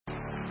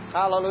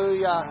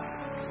Hallelujah.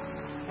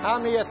 How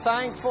many are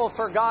thankful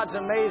for God's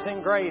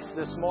amazing grace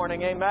this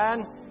morning?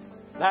 Amen.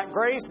 That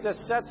grace that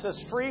sets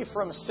us free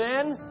from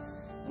sin,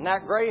 and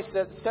that grace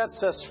that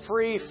sets us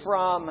free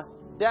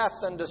from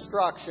death and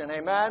destruction.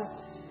 Amen.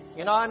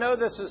 You know, I know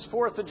this is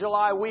 4th of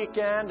July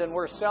weekend, and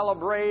we're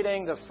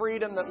celebrating the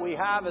freedom that we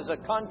have as a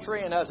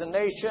country and as a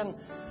nation.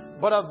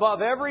 But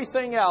above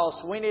everything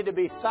else, we need to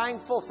be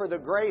thankful for the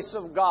grace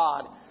of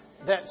God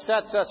that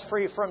sets us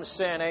free from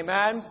sin.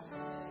 Amen.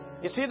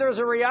 You see, there's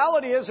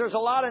a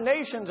lot of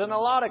nations and a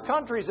lot of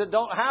countries that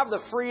don't have the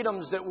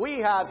freedoms that we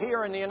have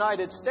here in the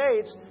United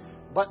States,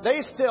 but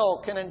they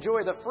still can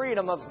enjoy the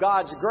freedom of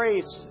God's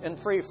grace and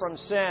free from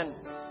sin.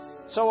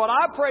 So what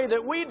I pray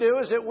that we do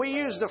is that we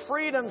use the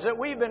freedoms that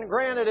we've been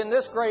granted in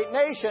this great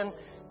nation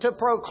to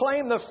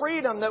proclaim the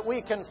freedom that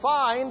we can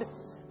find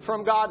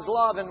from God's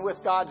love and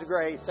with God's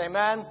grace.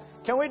 Amen.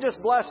 Can we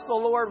just bless the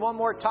Lord one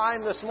more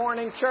time this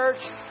morning,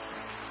 church?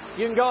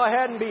 You can go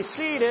ahead and be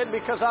seated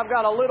because I've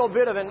got a little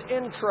bit of an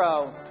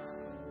intro.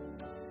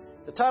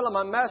 The title of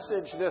my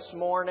message this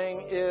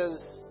morning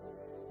is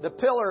The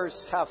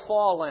Pillars Have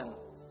Fallen.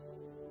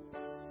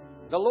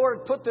 The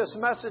Lord put this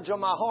message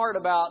on my heart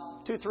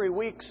about 2-3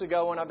 weeks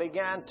ago when I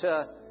began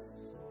to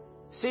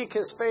seek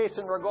His face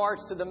in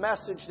regards to the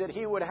message that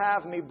He would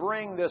have me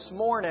bring this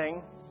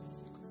morning.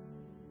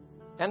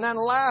 And then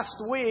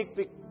last week,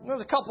 there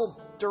was a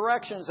couple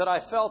directions that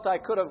I felt I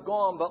could have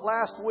gone, but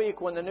last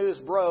week when the news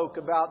broke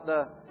about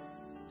the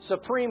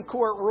Supreme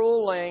Court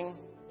ruling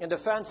in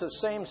defense of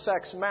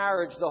same-sex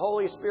marriage, the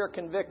Holy Spirit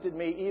convicted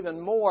me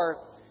even more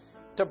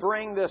to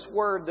bring this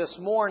word this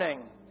morning.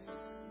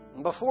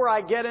 And before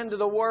I get into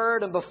the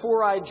word and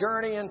before I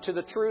journey into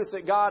the truth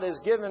that God has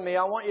given me,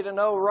 I want you to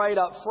know right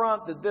up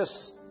front that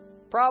this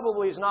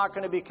probably is not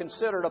going to be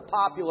considered a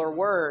popular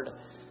word.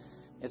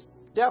 It's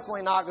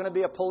definitely not going to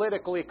be a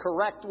politically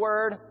correct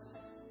word.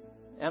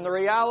 And the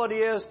reality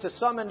is, to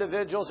some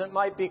individuals, it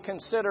might be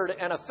considered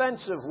an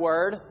offensive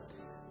word.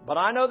 But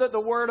I know that the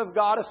Word of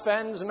God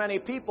offends many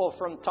people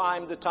from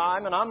time to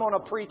time, and I'm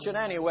going to preach it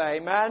anyway.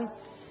 Amen?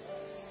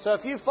 So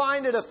if you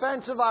find it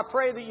offensive, I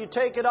pray that you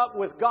take it up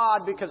with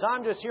God, because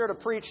I'm just here to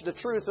preach the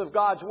truth of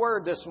God's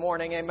Word this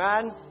morning.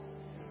 Amen?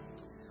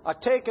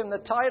 I've taken the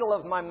title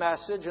of my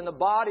message and the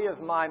body of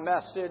my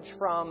message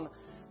from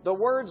the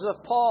words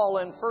of Paul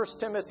in 1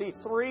 Timothy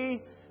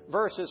 3,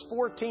 verses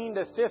 14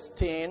 to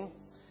 15,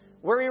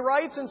 where he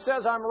writes and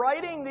says, I'm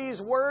writing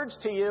these words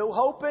to you,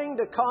 hoping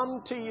to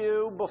come to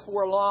you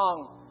before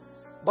long.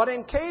 But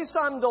in case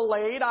I'm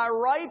delayed, I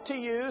write to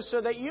you so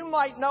that you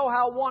might know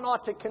how one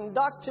ought to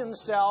conduct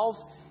himself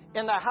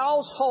in the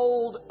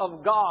household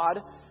of God,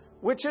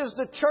 which is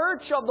the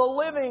church of the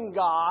living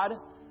God,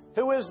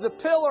 who is the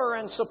pillar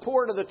and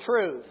support of the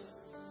truth.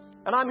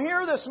 And I'm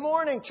here this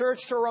morning, church,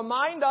 to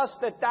remind us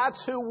that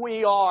that's who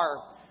we are.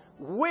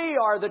 We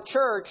are the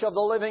church of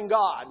the living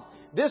God.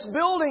 This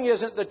building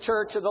isn't the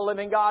church of the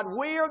living God.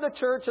 We are the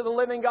church of the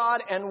living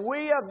God, and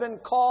we have been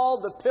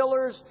called the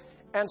pillars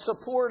and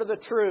support of the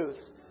truth.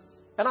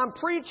 And I'm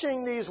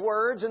preaching these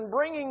words and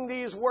bringing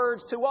these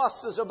words to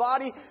us as a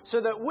body so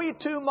that we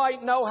too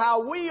might know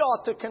how we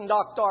ought to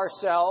conduct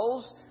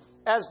ourselves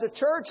as the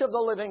church of the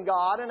living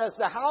God and as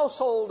the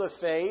household of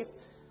faith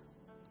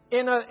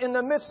in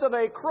the midst of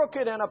a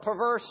crooked and a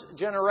perverse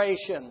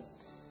generation.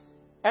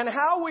 And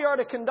how we are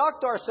to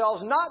conduct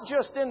ourselves, not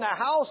just in the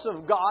house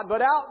of God,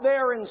 but out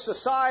there in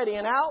society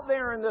and out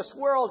there in this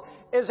world,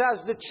 is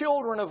as the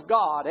children of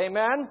God.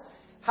 Amen?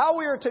 How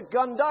we are to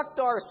conduct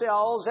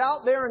ourselves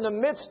out there in the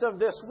midst of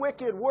this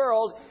wicked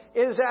world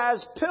is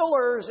as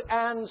pillars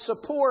and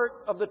support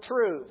of the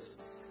truth.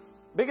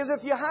 Because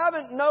if you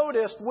haven't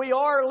noticed, we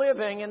are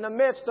living in the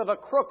midst of a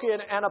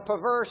crooked and a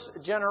perverse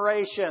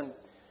generation.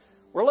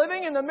 We're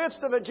living in the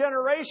midst of a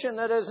generation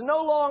that is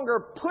no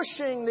longer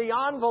pushing the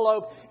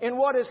envelope in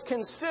what is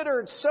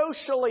considered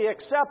socially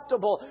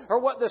acceptable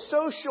or what the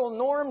social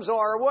norms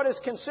are or what is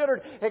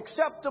considered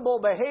acceptable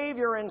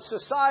behavior in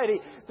society.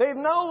 They've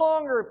no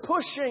longer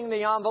pushing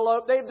the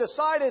envelope. They've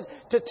decided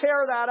to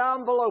tear that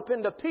envelope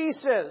into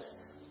pieces.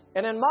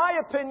 And in my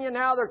opinion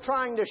now, they're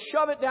trying to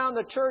shove it down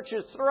the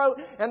church's throat,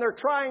 and they're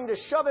trying to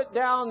shove it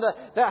down the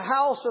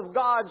house of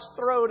God's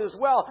throat as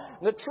well.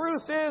 The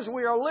truth is,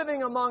 we are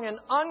living among an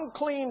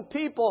unclean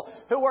people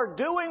who are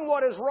doing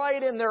what is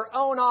right in their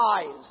own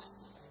eyes.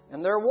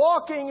 And they're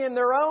walking in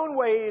their own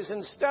ways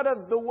instead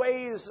of the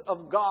ways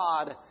of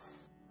God.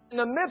 In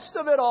the midst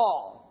of it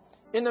all,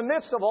 in the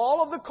midst of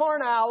all of the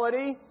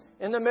carnality,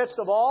 in the midst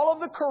of all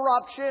of the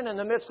corruption, in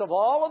the midst of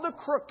all of the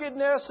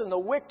crookedness and the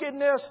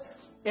wickedness,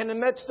 in the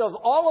midst of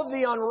all of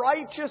the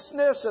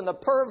unrighteousness and the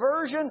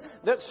perversion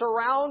that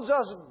surrounds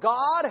us,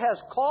 God has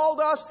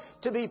called us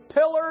to be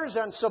pillars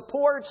and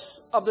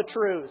supports of the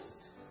truth.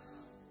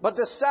 But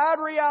the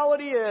sad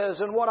reality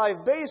is, and what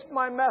I've based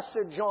my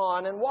message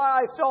on, and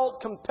why I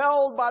felt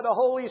compelled by the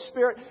Holy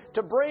Spirit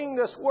to bring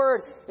this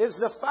word, is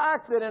the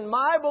fact that in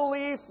my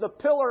belief, the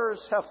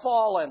pillars have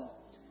fallen.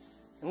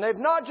 And they've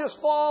not just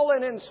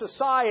fallen in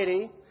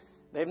society,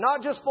 They've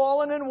not just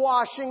fallen in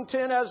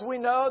Washington, as we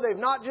know. They've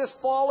not just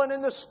fallen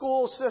in the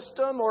school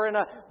system or in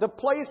the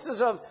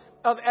places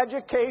of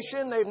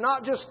education. They've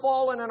not just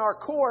fallen in our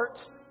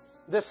courts.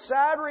 The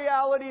sad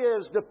reality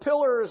is the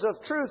pillars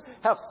of truth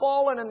have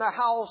fallen in the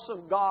house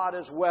of God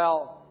as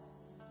well.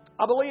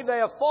 I believe they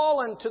have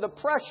fallen to the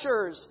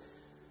pressures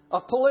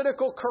of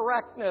political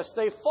correctness.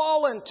 They've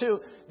fallen to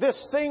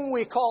this thing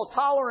we call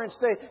tolerance.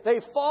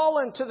 They've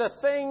fallen to the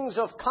things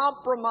of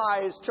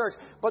compromise, church.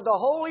 But the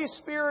Holy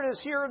Spirit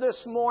is here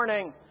this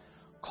morning,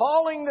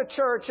 calling the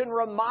church and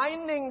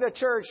reminding the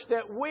church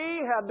that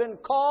we have been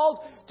called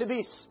to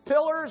be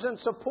pillars and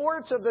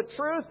supports of the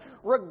truth,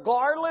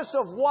 regardless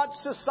of what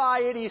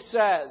society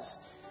says.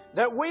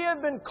 That we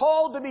have been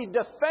called to be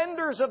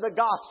defenders of the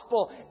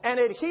gospel and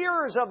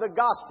adherers of the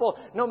gospel,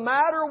 no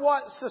matter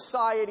what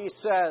society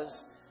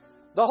says.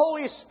 The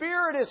Holy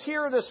Spirit is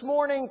here this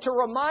morning to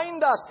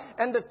remind us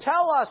and to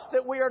tell us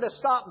that we are to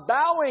stop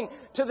bowing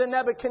to the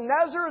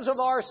Nebuchadnezzars of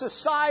our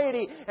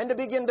society and to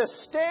begin to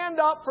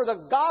stand up for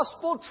the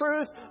gospel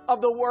truth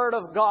of the Word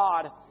of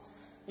God.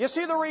 You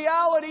see, the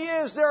reality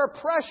is there are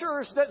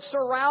pressures that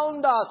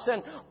surround us,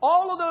 and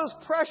all of those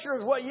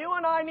pressures, what you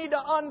and I need to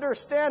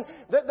understand,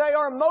 that they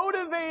are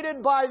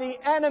motivated by the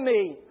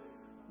enemy.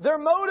 They're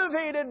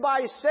motivated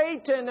by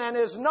Satan, and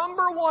his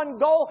number one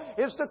goal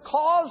is to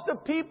cause the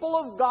people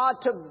of God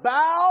to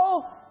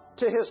bow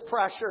to his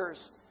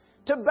pressures,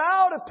 to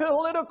bow to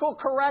political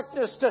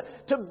correctness,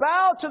 to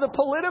bow to the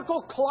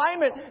political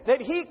climate that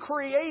he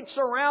creates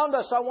around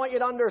us. I want you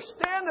to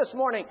understand this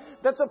morning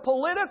that the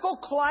political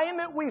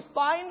climate we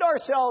find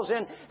ourselves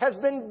in has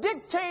been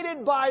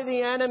dictated by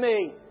the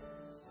enemy.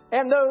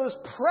 And those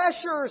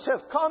pressures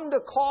have come to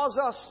cause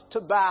us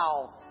to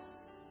bow.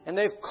 And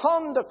they've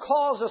come to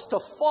cause us to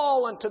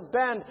fall and to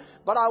bend.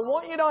 But I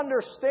want you to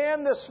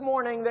understand this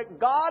morning that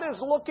God is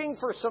looking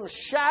for some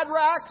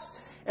Shadrachs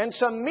and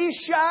some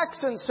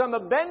Meshachs and some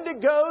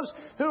Abednegos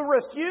who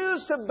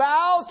refuse to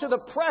bow to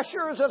the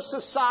pressures of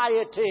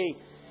society.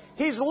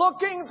 He's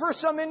looking for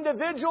some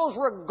individuals,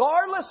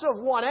 regardless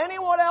of what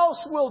anyone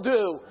else will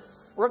do,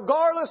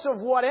 regardless of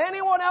what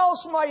anyone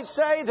else might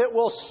say, that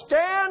will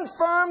stand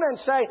firm and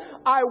say,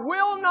 I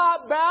will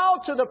not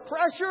bow to the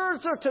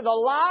pressures or to the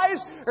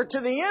lies or to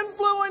the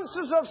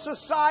influences of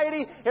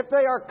society if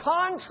they are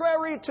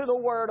contrary to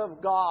the Word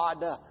of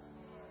God.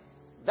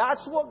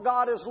 That's what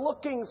God is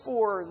looking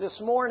for this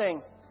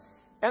morning.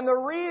 And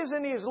the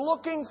reason He's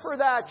looking for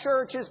that,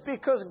 church, is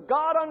because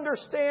God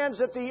understands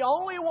that the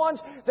only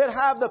ones that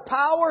have the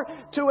power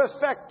to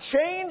effect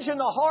change in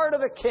the heart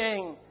of a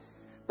king,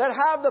 that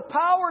have the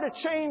power to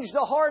change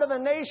the heart of a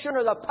nation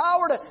or the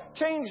power to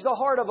change the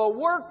heart of a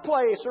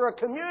workplace or a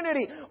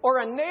community or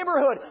a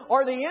neighborhood,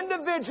 are the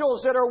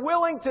individuals that are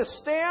willing to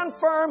stand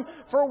firm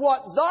for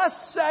what thus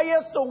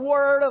saith the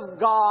Word of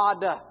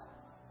God.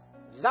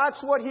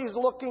 That's what He's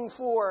looking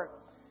for.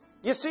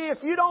 You see, if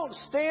you don't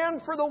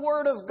stand for the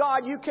Word of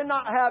God, you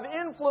cannot have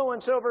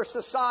influence over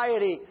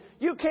society.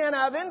 You can't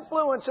have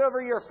influence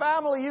over your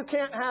family. You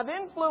can't have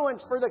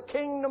influence for the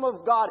kingdom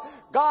of God.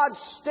 God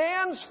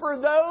stands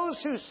for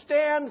those who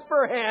stand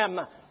for Him.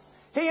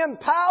 He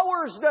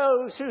empowers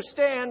those who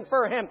stand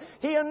for Him.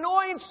 He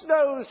anoints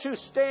those who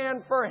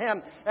stand for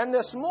Him. And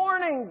this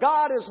morning,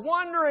 God is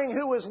wondering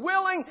who is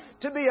willing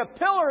to be a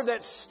pillar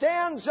that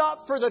stands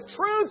up for the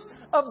truth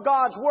of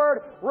God's Word,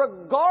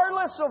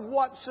 regardless of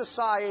what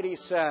society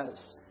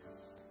says.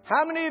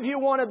 How many of you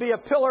want to be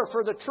a pillar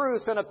for the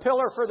truth and a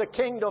pillar for the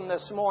kingdom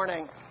this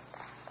morning?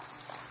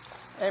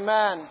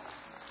 Amen.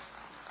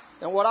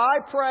 And what I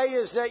pray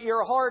is that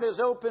your heart is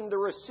open to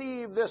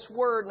receive this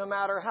word, no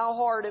matter how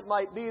hard it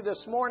might be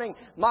this morning.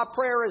 My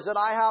prayer is that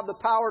I have the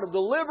power to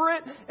deliver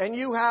it and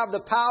you have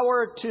the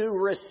power to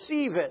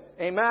receive it.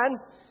 Amen?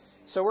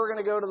 So we're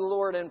going to go to the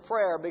Lord in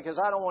prayer, because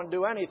I don't want to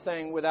do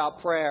anything without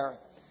prayer.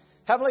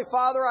 Heavenly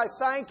Father, I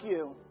thank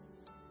You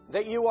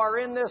that You are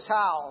in this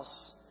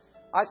house.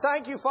 I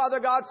thank You, Father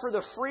God, for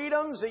the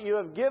freedoms that You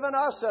have given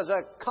us as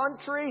a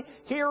country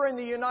here in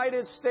the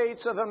United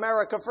States of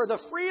America, for the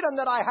freedom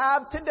that I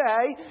have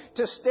today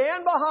to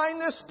stand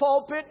behind this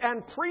pulpit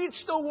and preach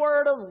the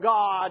Word of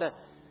God.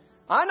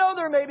 I know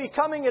there may be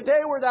coming a day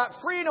where that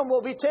freedom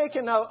will be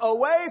taken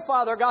away,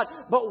 Father God,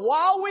 but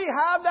while we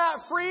have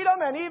that freedom,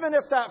 and even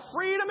if that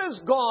freedom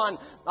is gone,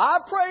 I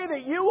pray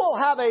that You will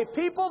have a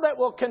people that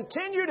will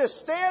continue to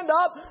stand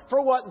up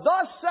for what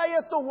thus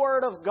saith the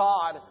Word of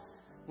God.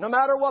 No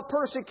matter what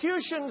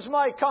persecutions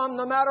might come,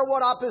 no matter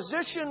what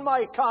opposition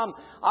might come,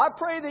 I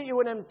pray that You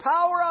would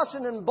empower us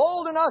and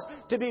embolden us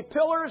to be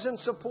pillars in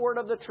support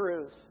of the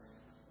truth.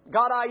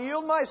 God, I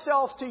yield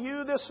myself to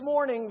You this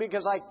morning,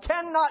 because I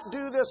cannot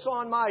do this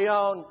on my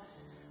own.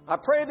 I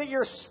pray that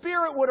Your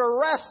Spirit would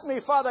arrest me,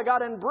 Father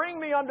God, and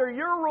bring me under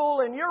Your rule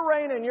and Your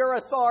reign and Your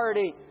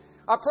authority.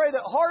 I pray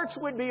that hearts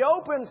would be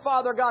open,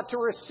 Father God, to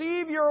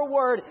receive Your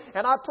Word.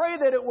 And I pray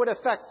that it would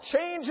affect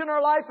change in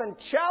our life and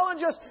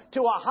challenge us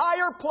to a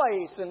higher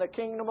place in the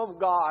kingdom of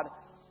God.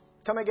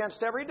 Come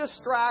against every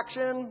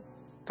distraction.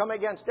 Come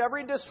against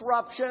every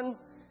disruption.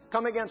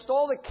 Come against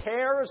all the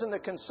cares and the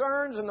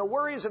concerns and the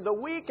worries of the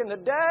week and the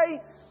day.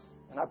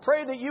 And I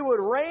pray that you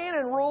would reign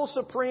and rule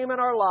supreme in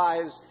our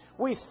lives.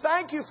 We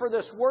thank you for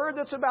this word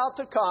that's about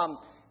to come,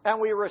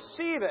 and we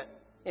receive it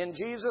in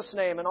Jesus'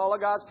 name. And all of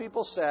God's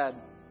people said,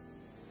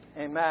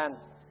 amen.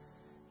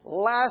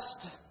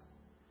 Last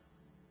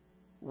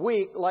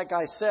week, like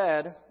I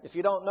said, if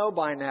you don't know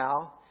by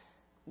now,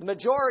 the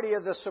majority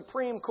of the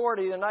Supreme Court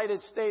of the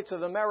United States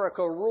of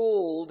America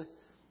ruled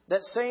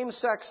that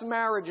same-sex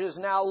marriage is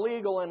now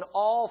legal in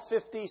all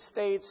 50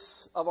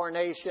 states of our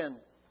nation.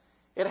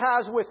 It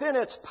has within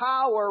its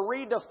power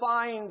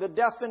redefined the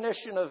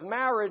definition of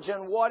marriage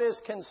and what is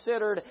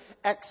considered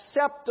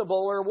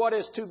acceptable or what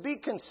is to be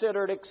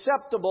considered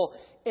acceptable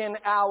in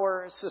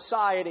our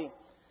society.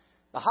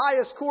 The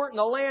highest court in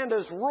the land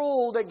has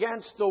ruled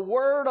against the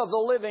word of the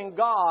living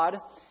God,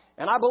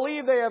 and I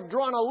believe they have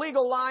drawn a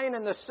legal line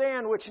in the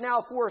sand which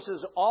now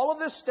forces all of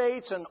the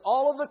states and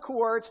all of the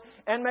courts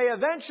and may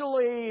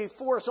eventually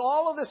force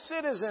all of the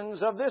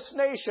citizens of this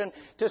nation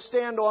to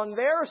stand on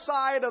their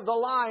side of the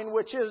line,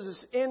 which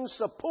is in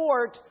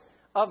support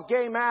of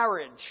gay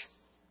marriage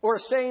or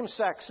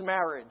same-sex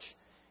marriage.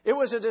 It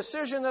was a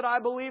decision that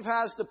I believe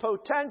has the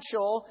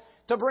potential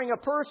to bring a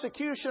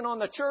persecution on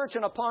the church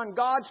and upon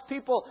God's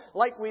people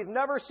like we've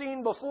never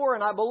seen before.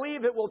 And I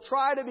believe it will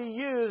try to be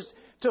used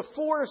to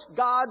force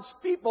God's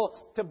people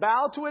to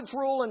bow to its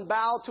rule and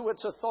bow to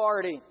its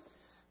authority.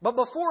 But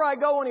before I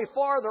go any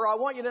farther, I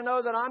want you to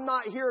know that I'm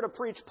not here to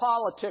preach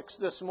politics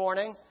this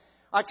morning.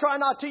 I try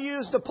not to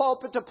use the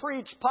pulpit to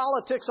preach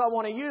politics. I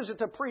want to use it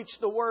to preach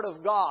the Word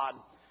of God.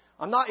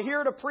 I'm not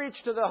here to preach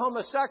to the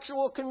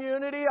homosexual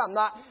community. I'm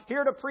not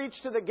here to preach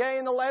to the gay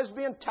and the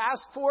lesbian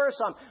task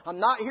force. I'm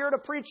not here to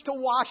preach to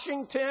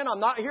Washington. I'm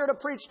not here to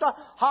preach to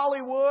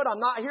Hollywood. I'm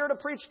not here to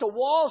preach to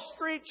Wall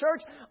Street Church.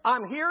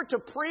 I'm here to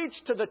preach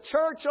to the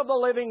church of the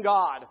living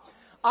God.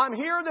 I'm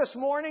here this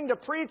morning to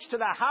preach to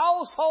the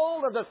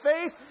household of the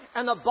faith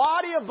and the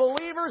body of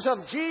believers of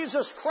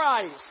Jesus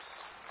Christ.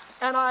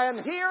 And I am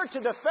here to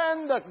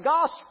defend the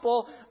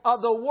gospel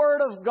of the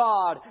Word of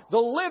God, the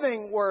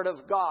living Word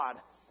of God.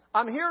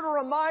 I'm here to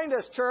remind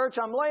us, church,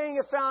 I'm laying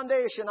a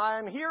foundation. I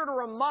am here to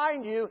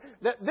remind you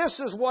that this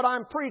is what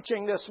I'm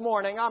preaching this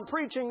morning. I'm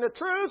preaching the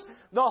truth,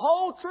 the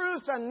whole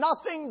truth, and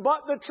nothing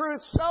but the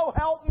truth. So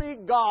help me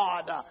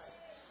God.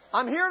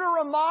 I'm here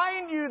to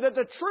remind you that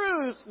the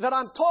truth that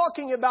I'm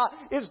talking about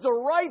is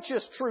the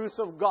righteous truth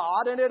of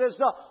God, and it is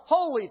the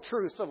holy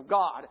truth of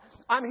God.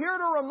 I'm here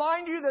to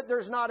remind you that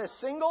there's not a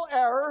single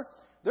error,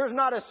 there's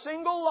not a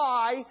single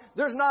lie,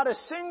 there's not a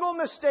single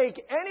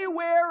mistake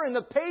anywhere in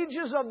the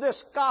pages of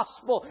this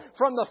gospel.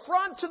 From the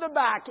front to the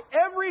back,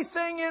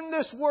 everything in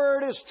this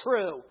word is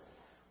true.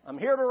 I'm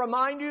here to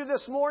remind you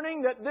this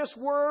morning that this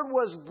word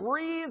was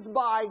breathed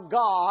by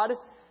God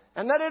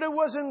and that it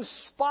was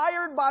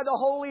inspired by the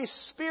Holy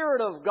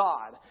Spirit of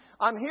God.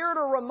 I'm here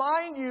to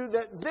remind you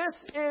that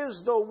this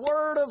is the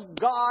Word of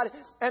God,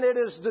 and it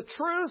is the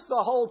truth,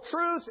 the whole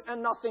truth,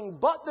 and nothing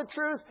but the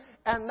truth,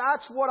 and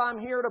that's what I'm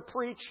here to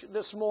preach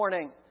this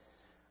morning.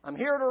 I'm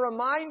here to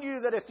remind you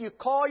that if you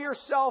call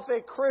yourself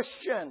a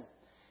Christian,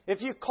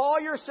 if you call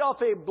yourself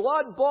a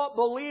blood-bought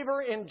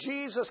believer in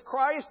Jesus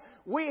Christ,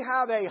 we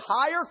have a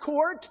higher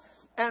court,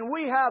 and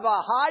we have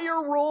a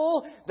higher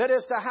rule that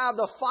is to have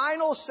the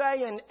final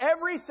say in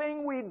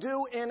everything we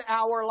do in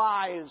our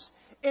lives,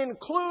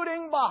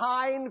 including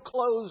behind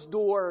closed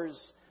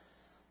doors.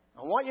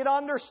 I want you to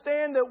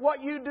understand that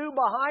what you do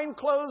behind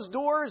closed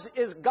doors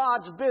is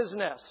God's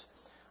business.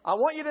 I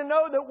want you to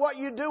know that what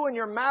you do in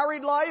your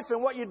married life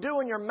and what you do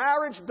in your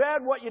marriage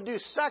bed, what you do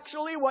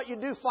sexually, what you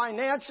do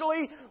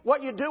financially,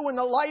 what you do when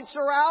the lights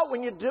are out,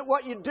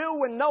 what you do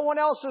when no one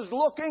else is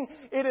looking,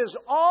 it is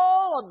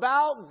all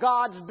about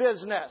God's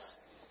business.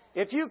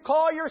 If you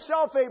call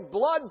yourself a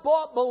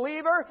blood-bought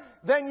believer,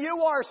 then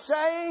you are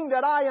saying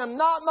that I am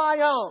not my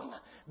own,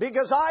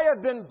 because I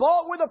have been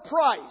bought with a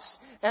price.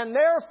 And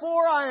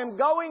therefore I am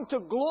going to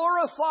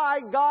glorify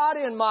God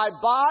in my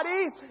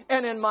body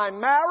and in my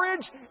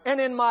marriage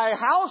and in my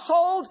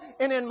household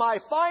and in my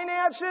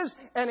finances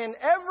and in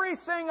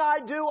everything I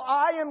do.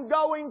 I am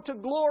going to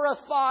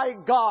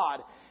glorify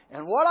God.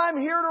 And what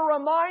I'm here to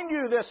remind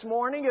you this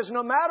morning is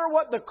no matter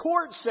what the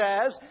court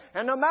says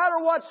and no matter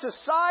what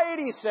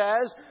society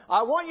says,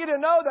 I want you to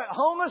know that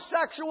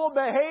homosexual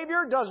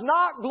behavior does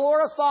not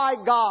glorify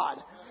God.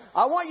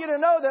 I want you to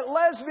know that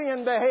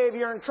lesbian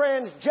behavior and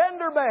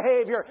transgender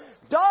behavior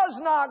does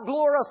not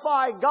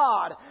glorify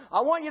God.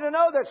 I want you to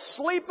know that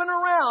sleeping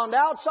around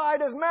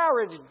outside of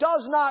marriage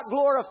does not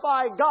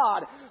glorify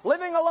God.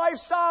 Living a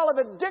lifestyle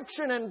of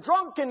addiction and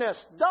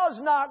drunkenness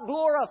does not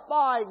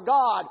glorify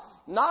God.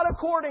 Not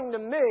according to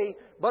me,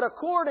 but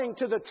according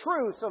to the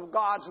truth of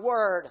God's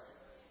Word.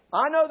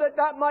 I know that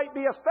that might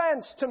be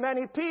offense to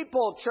many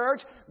people,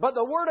 church, but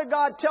the Word of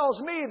God tells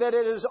me that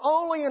it is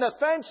only an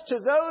offense to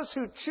those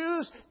who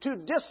choose to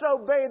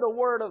disobey the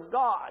Word of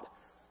God.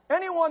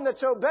 Anyone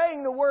that's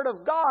obeying the Word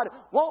of God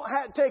won't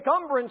take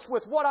umbrance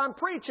with what I'm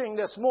preaching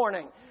this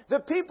morning. The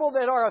people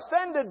that are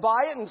offended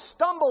by it and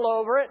stumble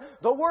over it,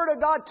 the Word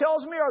of God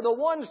tells me, are the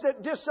ones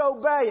that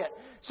disobey it.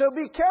 So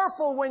be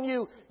careful when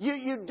you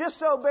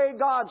disobey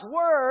God's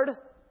Word,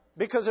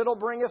 because it'll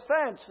bring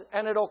offense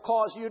and it'll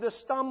cause you to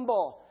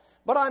stumble.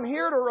 But I'm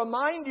here to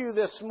remind you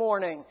this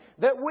morning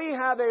that we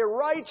have a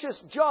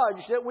righteous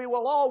judge that we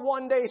will all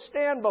one day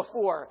stand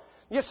before.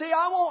 You see,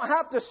 I won't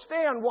have to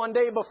stand one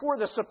day before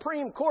the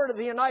Supreme Court of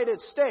the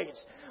United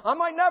States. I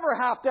might never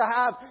have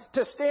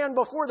to stand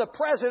before the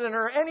President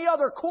or any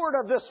other court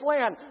of this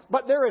land.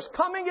 But there is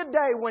coming a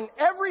day when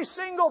every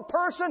single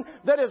person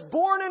that is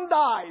born and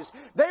dies,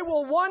 they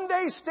will one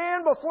day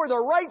stand before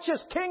the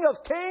righteous King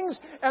of Kings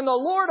and the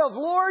Lord of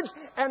Lords,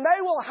 and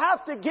they will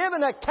have to give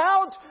an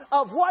account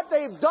of what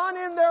they've done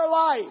in their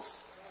life.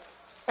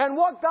 And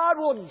what God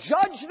will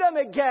judge them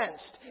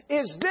against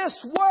is this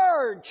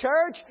word,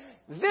 church.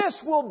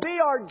 This will be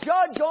our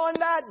judge on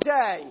that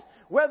day,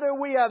 whether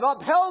we have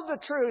upheld the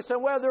truth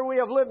and whether we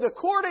have lived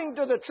according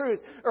to the truth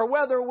or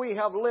whether we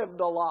have lived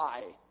a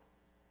lie.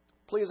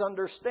 Please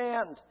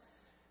understand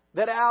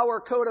that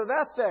our code of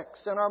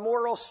ethics and our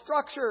moral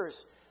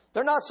structures,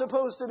 they're not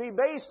supposed to be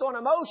based on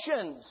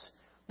emotions.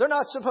 They're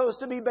not supposed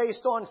to be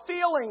based on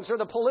feelings or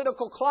the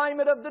political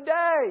climate of the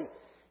day.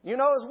 You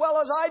know as well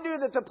as I do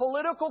that the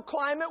political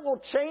climate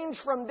will change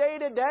from day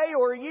to day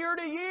or year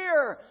to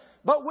year.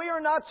 But we are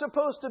not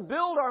supposed to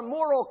build our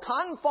moral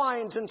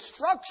confines and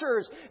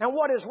structures and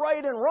what is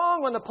right and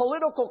wrong on the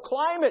political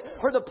climate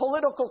or the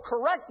political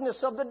correctness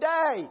of the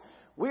day.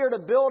 We are to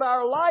build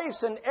our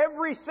lives and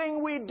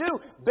everything we do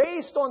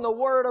based on the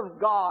Word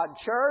of God,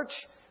 church.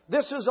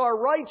 This is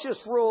our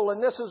righteous rule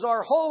and this is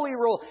our holy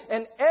rule.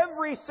 And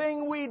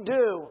everything we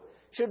do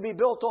should be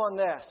built on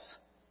this.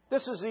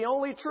 This is the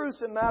only truth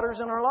that matters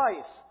in our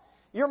life.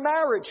 Your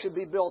marriage should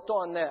be built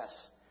on this.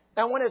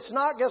 And when it's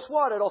not, guess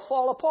what? It'll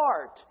fall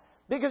apart.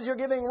 Because you're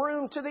giving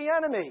room to the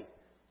enemy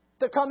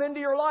to come into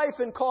your life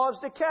and cause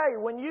decay.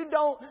 When you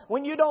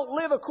don't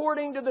live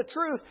according to the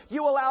truth,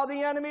 you allow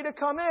the enemy to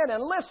come in.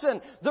 And listen,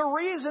 the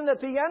reason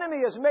that the enemy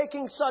is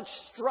making such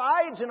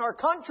strides in our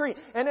country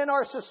and in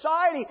our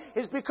society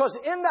is because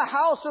in the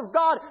house of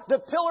God, the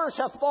pillars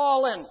have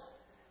fallen.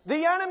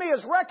 The enemy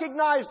has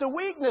recognized a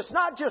weakness,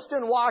 not just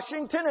in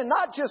Washington and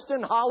not just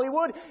in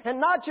Hollywood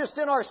and not just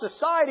in our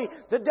society.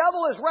 The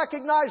devil has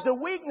recognized a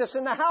weakness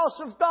in the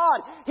house of God.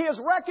 He has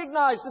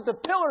recognized that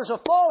the pillars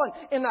have fallen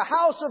in the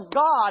house of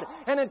God.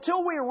 And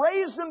until we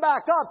raise them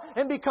back up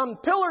and become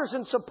pillars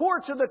and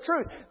supports of the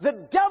truth,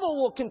 the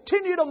devil will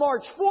continue to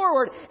march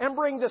forward and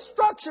bring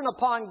destruction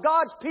upon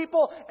God's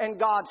people and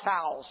God's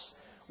house.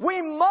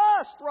 We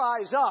must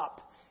rise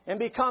up and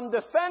become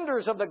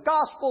defenders of the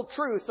gospel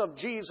truth of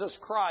Jesus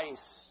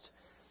Christ.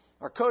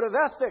 Our code of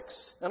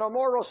ethics and our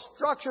moral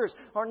structures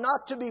are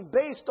not to be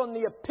based on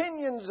the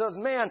opinions of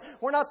man.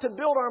 We're not to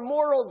build our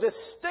moral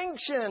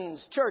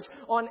distinctions, church,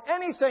 on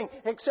anything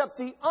except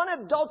the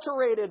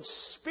unadulterated,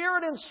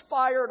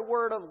 Spirit-inspired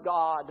Word of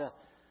God.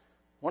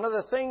 One of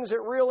the things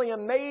that really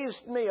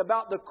amazed me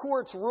about the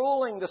court's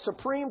ruling, the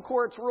Supreme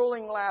Court's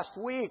ruling last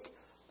week,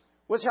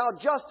 was how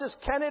Justice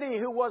Kennedy,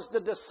 who was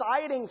the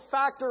deciding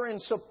factor in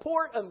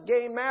support of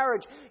gay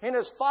marriage, in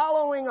his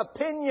following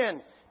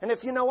opinion, and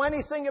if you know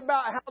anything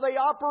about how they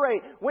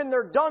operate, when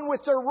they're done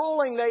with their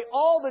ruling,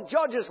 all the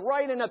judges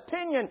write an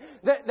opinion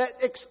that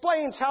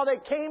explains how they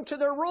came to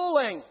their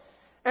ruling.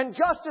 And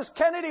Justice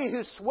Kennedy,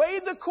 who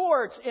swayed the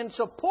courts in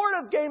support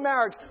of gay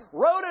marriage,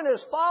 wrote in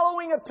his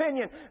following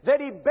opinion that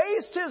he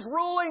based his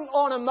ruling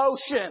on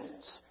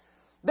emotions.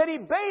 That he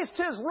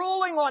based his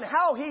ruling on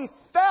how he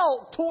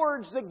felt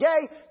towards the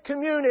gay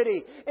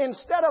community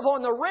instead of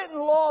on the written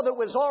law that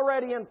was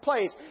already in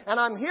place. And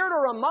I'm here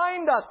to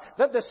remind us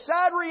that the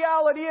sad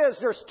reality is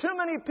there's too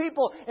many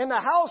people in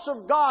the house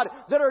of God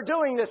that are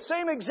doing the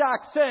same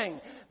exact thing.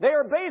 They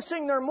are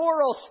basing their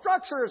moral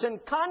structures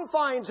and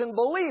confines and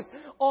belief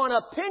on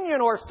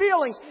opinion or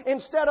feelings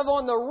instead of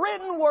on the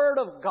written Word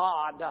of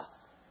God.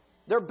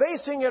 They're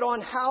basing it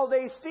on how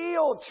they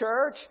feel,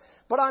 church.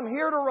 But I'm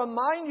here to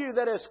remind you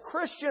that as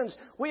Christians,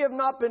 we have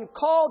not been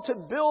called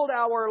to build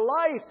our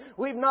life.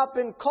 We've not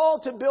been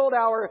called to build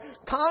our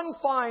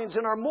confines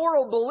and our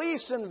moral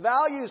beliefs and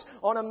values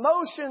on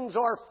emotions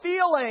or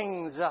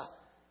feelings.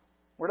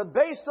 We're to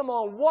base them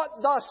on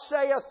what thus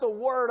saith the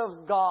Word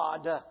of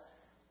God.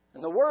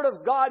 And the Word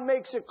of God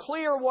makes it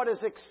clear what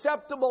is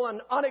acceptable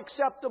and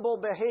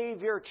unacceptable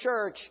behavior,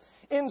 church,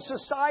 in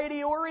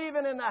society or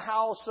even in the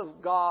house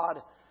of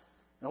God.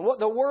 And what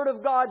the Word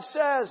of God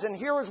says, and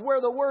here is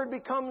where the Word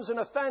becomes an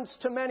offense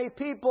to many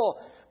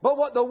people. But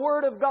what the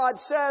Word of God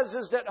says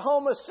is that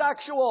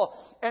homosexual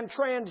and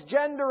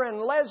transgender and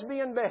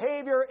lesbian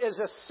behavior is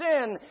a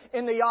sin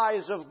in the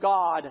eyes of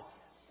God.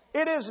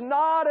 It is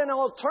not an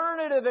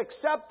alternative,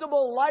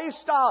 acceptable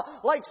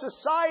lifestyle like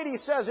society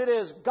says it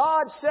is.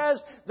 God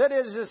says that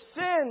it is a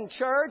sin,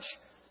 church.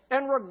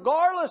 And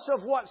regardless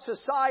of what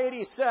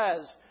society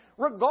says,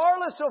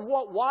 regardless of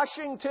what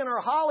Washington or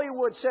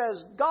Hollywood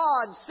says,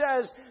 God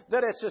says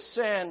that it's a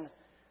sin.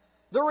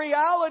 The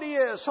reality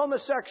is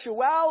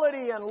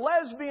homosexuality and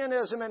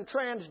lesbianism and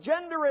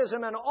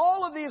transgenderism and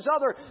all of these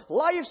other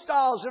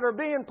lifestyles that are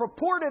being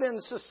purported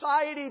in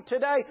society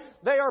today,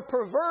 they are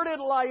perverted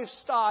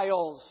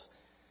lifestyles.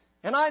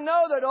 And I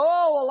know that, a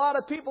lot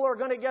of people are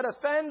going to get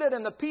offended,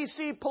 and the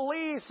PC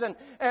police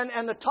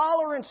and the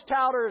tolerance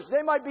touters,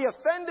 they might be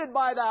offended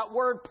by that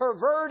word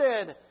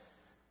perverted.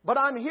 But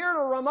I'm here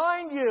to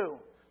remind you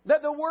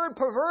that the word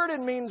perverted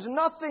means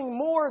nothing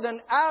more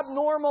than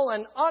abnormal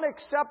and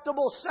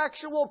unacceptable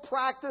sexual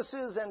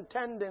practices and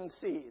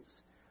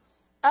tendencies.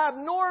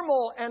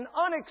 Abnormal and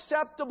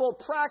unacceptable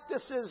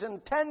practices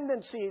and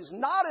tendencies,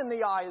 not in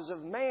the eyes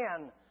of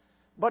man,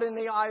 but in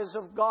the eyes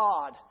of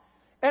God.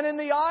 And in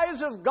the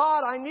eyes of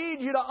God, I need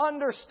you to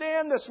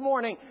understand this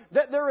morning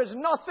that there is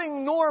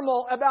nothing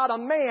normal about a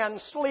man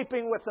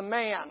sleeping with a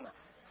man.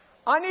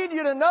 I need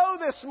you to know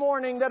this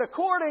morning that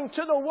according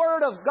to the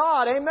Word of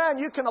God, amen,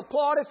 you can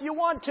applaud if you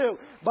want to,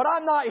 but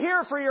I'm not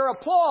here for your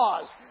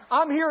applause.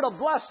 I'm here to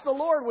bless the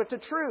Lord with the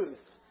truth.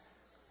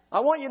 I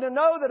want you to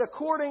know that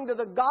according to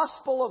the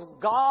gospel of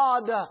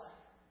God,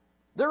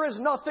 there is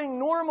nothing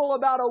normal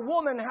about a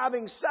woman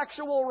having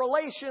sexual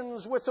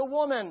relations with a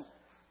woman.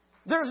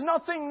 There's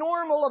nothing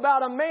normal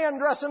about a man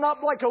dressing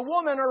up like a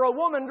woman or a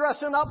woman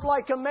dressing up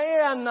like a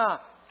man.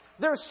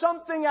 There's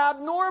something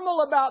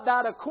abnormal about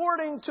that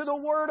according to the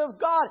Word of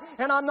God.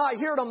 And I'm not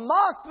here to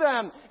mock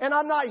them, and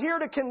I'm not here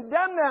to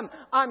condemn them.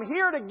 I'm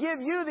here to give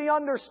you the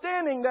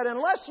understanding that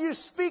unless you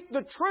speak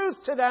the truth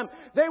to them,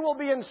 they will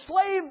be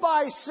enslaved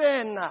by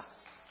sin.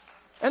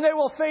 And they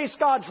will face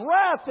God's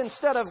wrath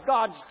instead of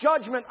God's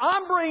judgment.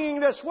 I'm bringing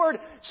this word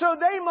so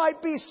they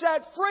might be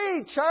set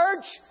free,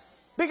 church.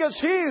 Because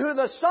he who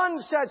the Son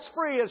sets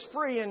free is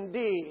free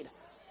indeed.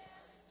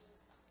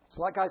 It's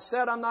like I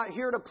said, I'm not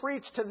here to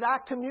preach to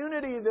that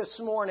community this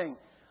morning.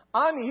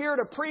 I'm here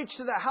to preach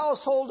to the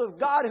household of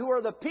God, who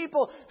are the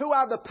people who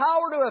have the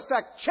power to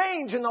effect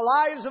change in the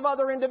lives of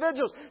other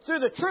individuals through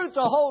the truth,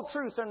 the whole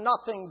truth, and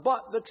nothing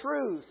but the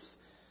truth.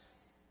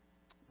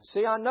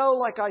 See, I know,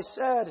 like I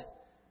said,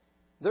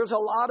 there's a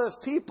lot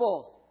of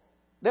people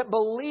that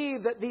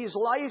believe that these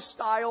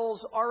lifestyles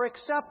are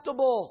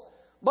acceptable.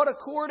 But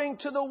according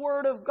to the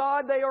Word of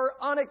God, they are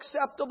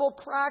unacceptable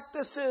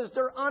practices.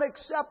 They're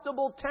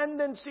unacceptable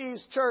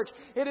tendencies, church.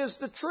 It is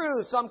the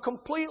truth. I'm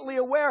completely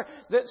aware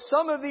that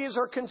some of these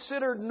are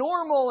considered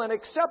normal and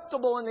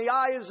acceptable in the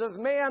eyes of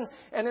man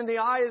and in the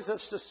eyes of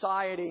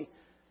society.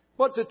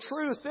 But the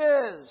truth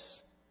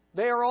is,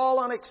 they are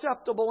all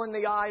unacceptable in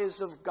the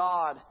eyes of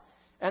God.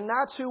 And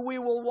that's who we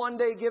will one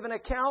day give an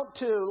account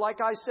to.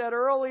 Like I said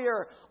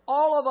earlier,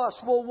 all of us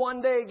will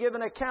one day give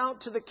an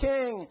account to the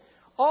King.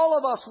 All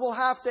of us will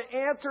have to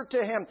answer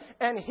to Him.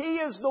 And He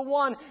is the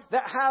one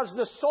that has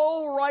the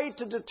sole right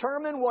to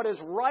determine what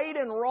is right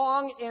and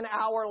wrong in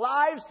our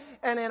lives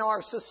and in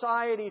our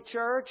society,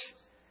 church.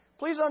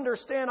 Please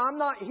understand, I'm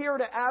not here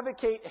to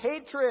advocate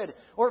hatred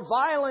or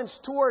violence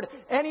toward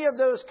any of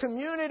those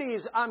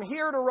communities. I'm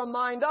here to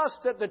remind us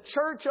that the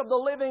church of the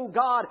living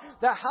God,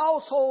 the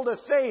household of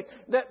faith,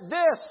 that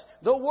this,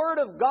 the Word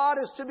of God,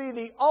 is to be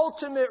the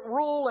ultimate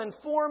rule and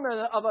form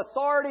of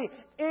authority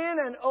in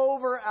and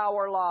over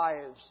our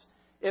lives.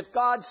 If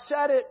God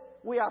said it,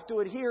 we have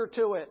to adhere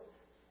to it.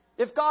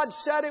 If God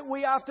said it,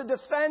 we have to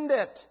defend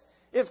it.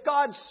 If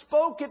God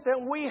spoke it,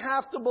 then we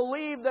have to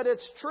believe that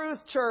it's truth,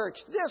 church.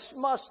 This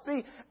must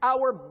be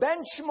our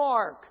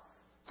benchmark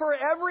for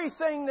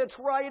everything that's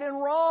right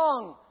and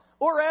wrong.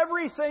 Or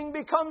everything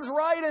becomes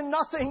right and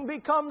nothing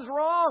becomes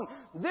wrong.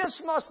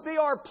 This must be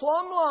our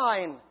plumb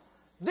line.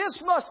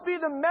 This must be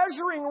the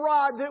measuring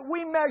rod that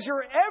we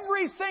measure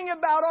everything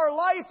about our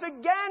life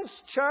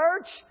against,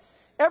 church.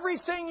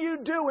 Everything you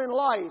do in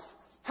life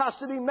has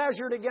to be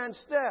measured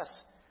against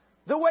this.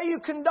 The way you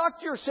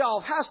conduct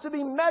yourself has to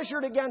be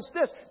measured against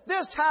this.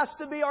 This has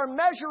to be our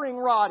measuring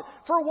rod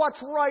for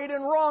what's right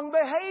and wrong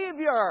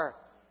behavior.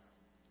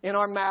 In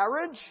our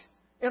marriage,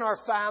 in our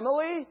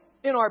family,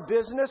 in our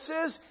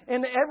businesses,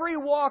 in every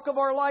walk of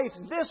our life,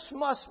 this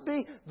must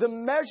be the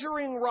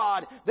measuring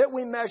rod that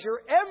we measure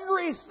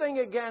everything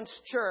against,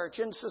 church,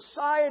 in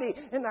society,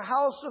 in the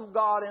house of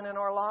God, and in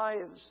our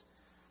lives.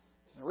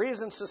 The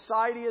reason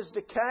society is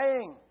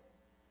decaying,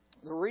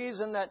 the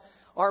reason that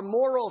our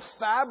moral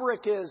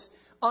fabric is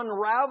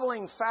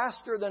unraveling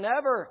faster than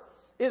ever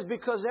is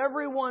because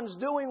everyone's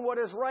doing what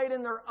is right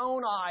in their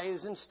own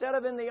eyes instead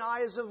of in the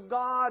eyes of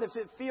God. If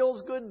it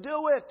feels good,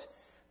 do it.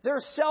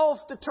 They're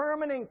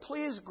self-determining.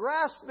 Please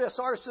grasp this.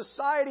 Our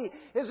society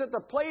is at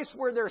the place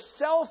where they're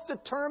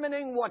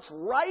self-determining what's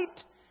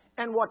right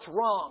and what's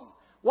wrong.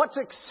 What's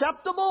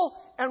acceptable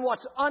and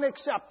what's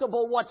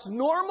unacceptable. What's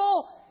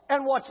normal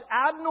and what's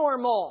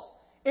abnormal.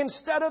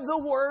 Instead of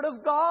the Word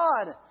of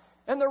God.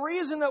 And the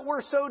reason that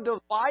we're so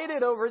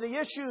divided over the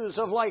issues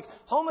of like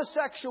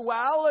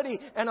homosexuality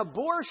and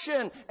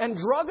abortion and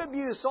drug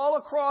abuse all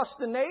across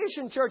the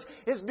nation, church,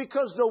 is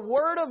because the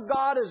Word of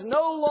God is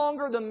no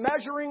longer the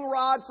measuring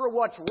rod for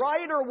what's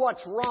right or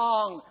what's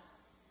wrong.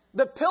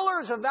 The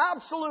pillars of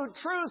absolute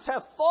truth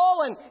have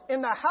fallen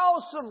in the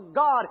house of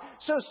God.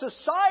 So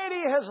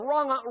society has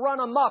run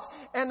amok,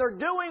 and they're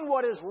doing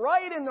what is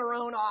right in their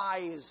own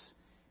eyes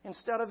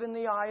instead of in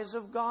the eyes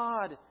of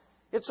God.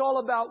 It's all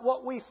about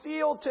what we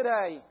feel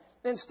today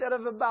instead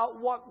of about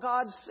what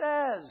God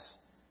says.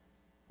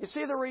 You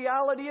see, the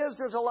reality is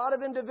there's a lot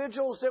of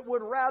individuals that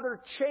would rather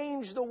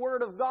change the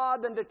Word of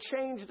God than to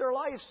change their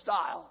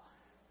lifestyle.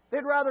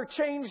 They'd rather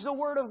change the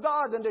Word of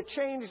God than to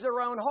change their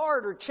own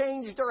heart or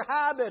change their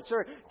habits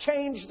or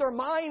change their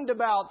mind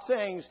about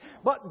things.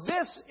 But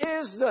this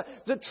is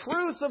the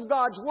truth of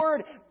God's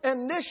Word,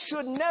 and this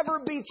should never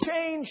be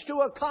changed to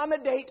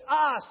accommodate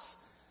us.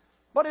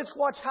 But it's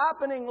what's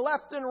happening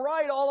left and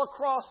right all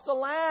across the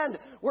land.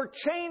 We're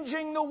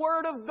changing the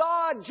Word of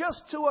God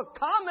just to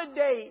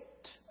accommodate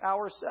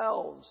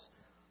ourselves,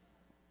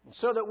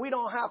 so that we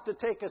don't have to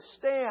take a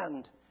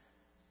stand,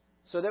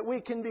 so that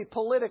we can be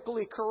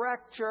politically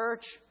correct,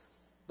 church.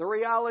 The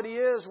reality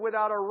is,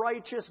 without a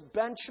righteous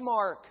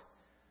benchmark,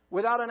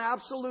 without an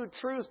absolute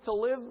truth to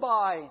live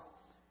by,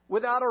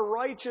 without a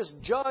righteous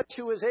judge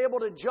who is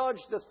able to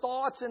judge the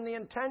thoughts and the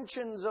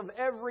intentions of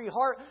every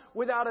heart,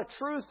 without a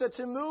truth that's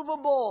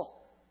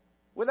immovable,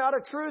 without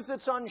a truth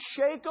that's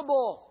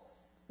unshakable,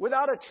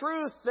 without a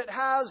truth that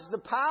has the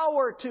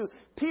power to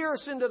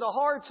pierce into the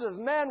hearts of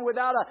men,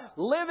 without a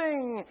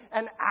living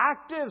and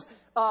active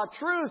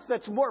truth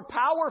that's more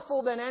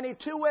powerful than any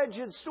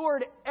two-edged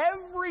sword,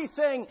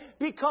 everything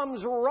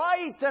becomes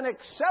right and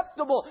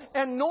acceptable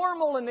and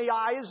normal in the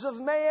eyes of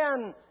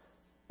man.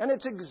 And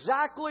it's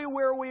exactly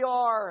where we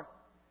are.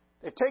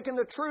 They've taken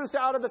the truth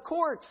out of the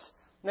courts.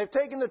 They've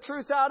taken the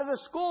truth out of the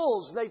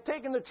schools. They've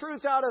taken the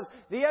truth out of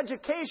the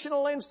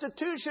educational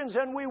institutions.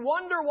 And we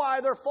wonder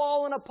why they're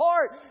falling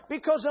apart.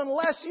 Because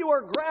unless you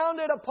are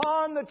grounded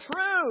upon the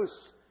truth,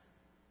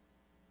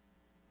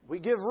 we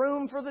give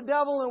room for the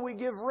devil and we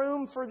give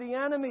room for the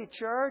enemy,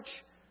 church.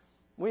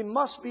 We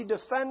must be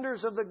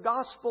defenders of the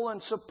gospel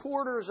and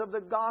supporters of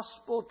the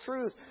gospel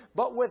truth.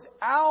 But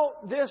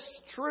without this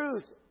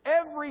truth,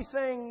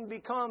 everything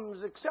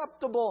becomes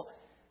acceptable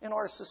in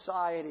our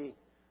society.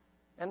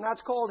 And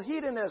that's called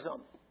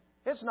hedonism.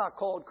 It's not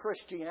called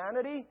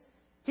Christianity.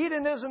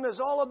 Hedonism is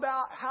all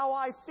about how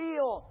I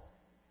feel.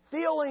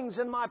 Feelings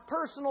and my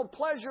personal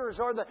pleasures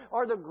are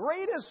the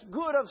greatest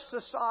good of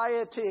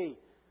society.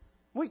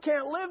 We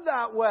can't live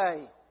that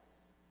way.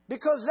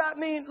 Because that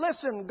means,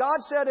 listen, God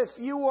said if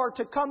you are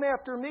to come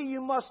after me,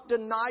 you must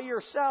deny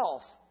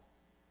yourself.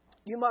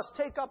 You must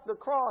take up the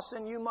cross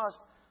and you must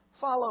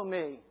follow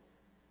me.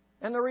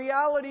 And the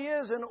reality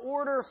is, in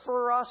order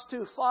for us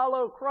to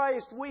follow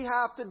Christ, we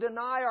have to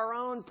deny our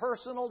own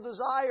personal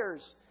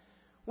desires.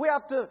 We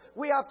have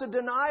to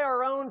deny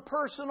our own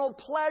personal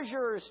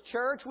pleasures,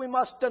 church. We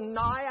must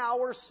deny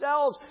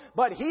ourselves.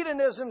 But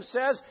hedonism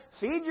says,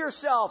 feed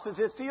yourself. If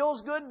it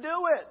feels good,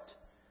 do it.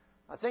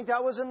 I think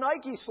that was a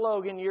Nike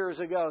slogan years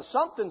ago.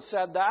 Something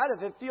said that,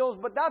 if it feels,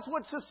 but that's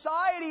what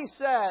society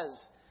says.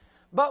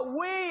 But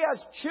we,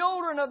 as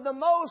children of the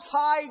Most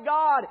High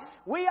God,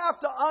 we have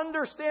to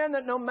understand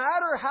that no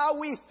matter how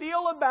we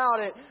feel about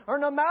it, or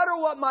no matter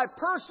what my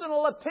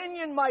personal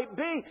opinion might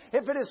be,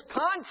 if it is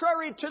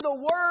contrary to the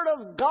Word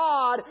of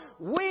God,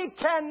 we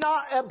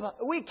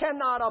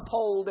cannot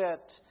uphold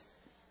it.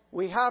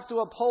 We have to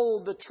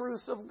uphold the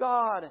truth of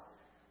God.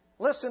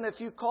 Listen, if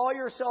you call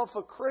yourself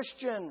a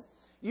Christian,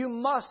 you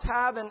must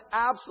have an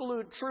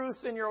absolute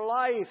truth in your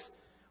life,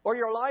 or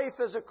your life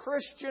as a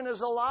Christian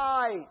is a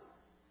lie.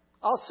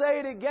 I'll say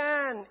it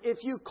again.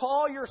 If you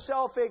call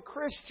yourself a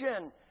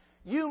Christian,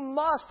 you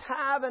must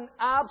have an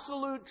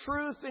absolute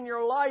truth in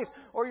your life,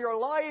 or your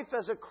life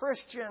as a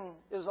Christian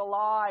is a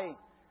lie.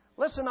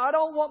 Listen, I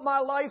don't want my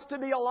life to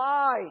be a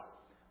lie.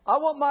 I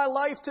want my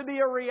life to be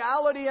a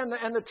reality and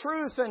the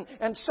truth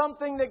and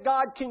something that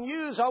God can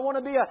use. I want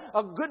to be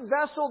a good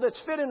vessel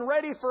that's fit and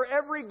ready for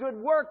every good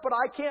work, but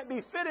I can't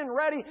be fit and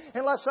ready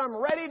unless I'm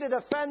ready to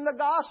defend the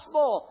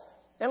gospel.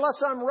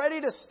 Unless I'm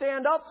ready to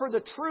stand up for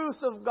the truth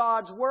of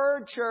God's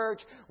Word,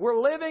 church. We're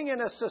living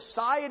in a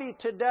society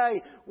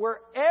today where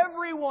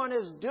everyone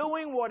is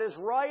doing what is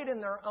right in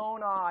their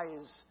own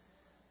eyes.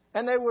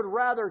 And they would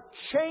rather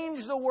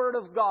change the Word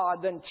of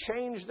God than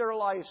change their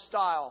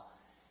lifestyle.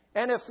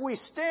 And if we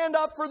stand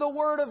up for the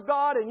Word of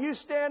God and you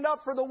stand up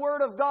for the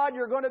Word of God,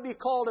 you're going to be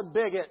called a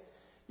bigot.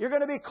 You're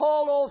going to be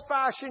called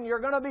old-fashioned. You're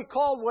going to be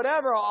called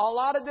whatever, a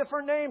lot of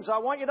different names. I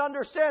want you to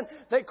understand,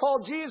 they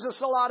called Jesus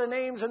a lot of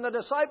names and the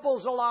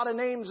disciples a lot of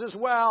names as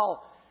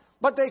well.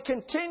 But they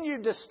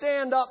continued to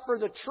stand up for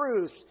the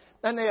truth,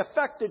 and they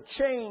effected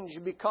change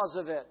because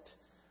of it.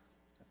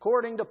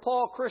 According to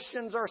Paul,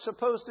 Christians are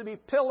supposed to be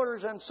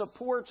pillars and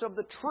supports of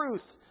the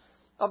truth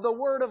of the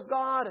Word of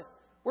God.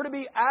 We're to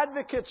be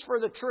advocates for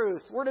the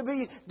truth. We're to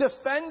be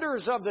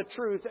defenders of the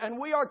truth.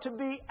 And we are to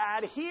be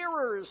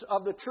adherers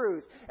of the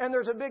truth. And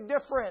there's a big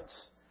difference.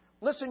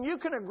 Listen, you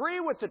can agree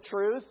with the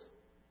truth,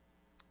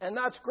 and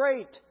that's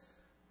great.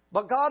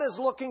 But God is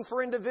looking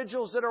for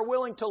individuals that are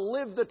willing to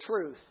live the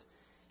truth.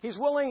 He's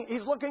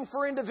looking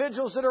for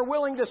individuals that are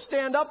willing to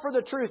stand up for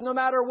the truth no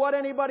matter what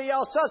anybody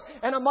else says.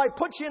 And it might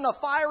put you in a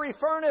fiery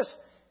furnace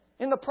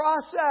in the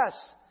process.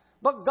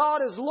 But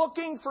God is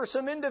looking for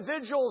some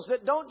individuals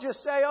that don't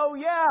just say, oh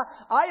yeah,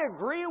 I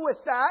agree with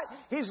that.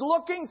 He's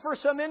looking for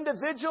some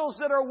individuals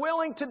that are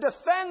willing to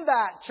defend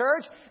that,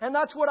 church. And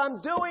that's what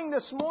I'm doing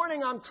this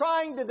morning. I'm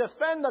trying to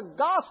defend the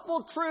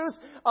gospel truth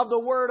of the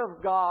Word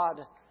of God.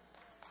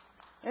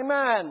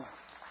 Amen.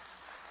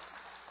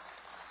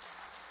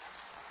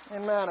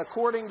 Amen.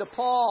 According to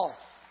Paul,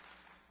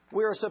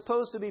 we are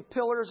supposed to be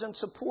pillars in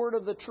support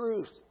of the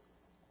truth.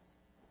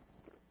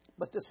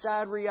 But the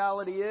sad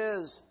reality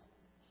is,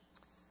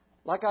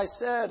 like I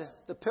said,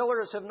 the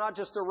pillars have not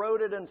just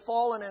eroded and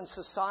fallen in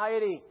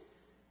society.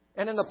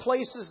 And in the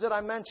places that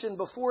I mentioned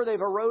before,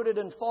 they've eroded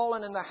and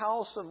fallen in the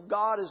house of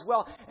God as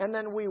well. And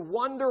then we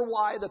wonder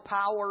why the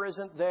power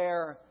isn't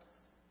there.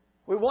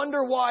 We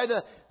wonder why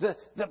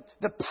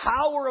the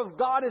power of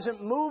God isn't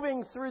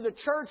moving through the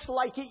church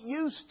like it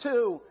used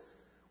to.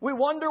 We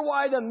wonder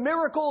why the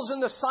miracles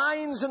and the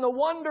signs and the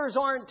wonders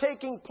aren't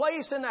taking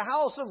place in the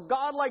house of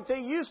God like they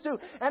used to.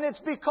 And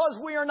it's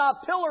because we are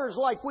not pillars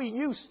like we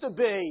used to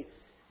be.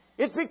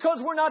 It's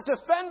because we're not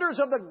defenders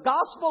of the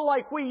gospel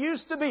like we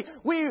used to be.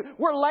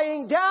 We're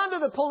laying down to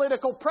the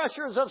political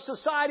pressures of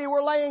society.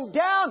 We're laying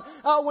down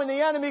when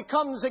the enemy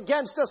comes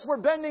against us.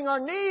 We're bending our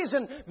knees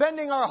and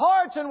bending our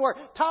hearts, and we're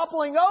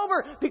toppling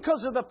over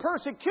because of the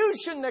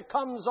persecution that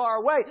comes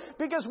our way.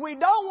 Because we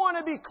don't want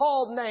to be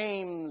called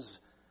names.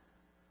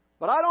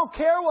 But I don't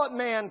care what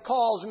man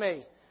calls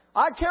me.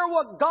 I care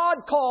what God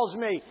calls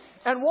me.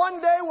 And one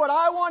day what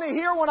I want to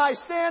hear when I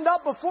stand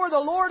up before the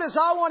Lord is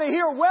I want to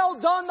hear, "Well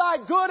done, thy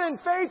good and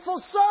faithful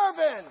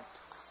servant."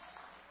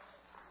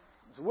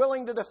 He's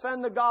willing to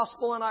defend the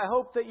gospel, and I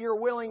hope that you're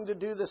willing to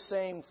do the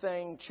same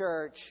thing,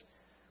 church.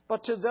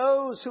 But to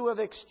those who have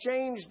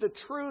exchanged the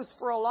truth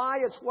for a lie,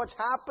 it's what's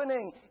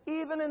happening.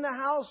 Even in the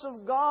house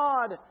of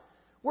God,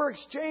 we're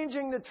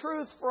exchanging the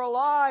truth for a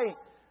lie.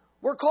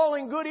 We're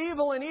calling good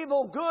evil and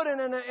evil good.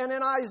 And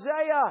in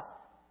Isaiah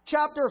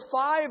chapter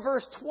 5,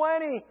 verse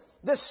 20,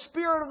 the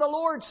Spirit of the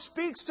Lord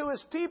speaks to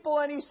His people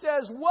and He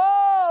says,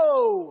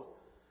 "Woe!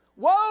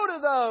 Woe to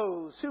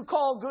those who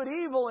call good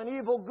evil and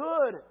evil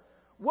good.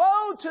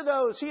 Woe to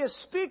those." He is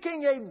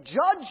speaking a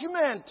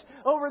judgment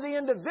over the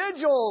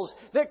individuals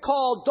that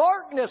call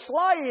darkness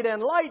light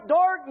and light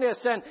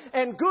darkness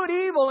and good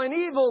evil and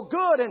evil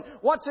good, and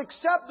what's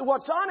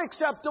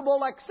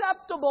unacceptable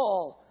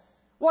acceptable.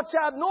 What's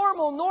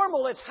abnormal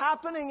normal. It's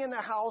happening in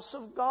the house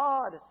of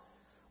God.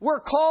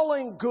 We're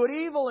calling good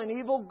evil and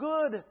evil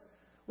good.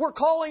 We're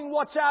calling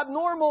what's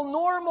abnormal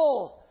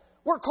normal.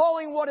 We're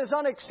calling what is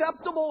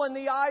unacceptable in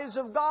the eyes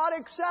of God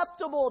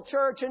acceptable,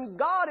 church. And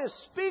God is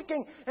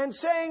speaking and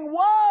saying,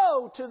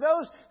 "Woe to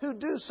those who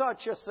do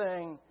such a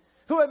thing,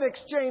 who have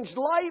exchanged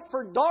light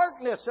for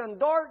darkness and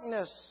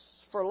darkness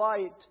for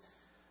light.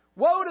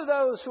 Woe to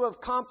those who have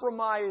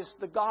compromised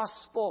the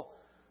gospel.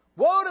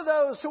 Woe to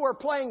those who are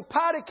playing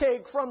patty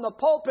cake from the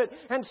pulpit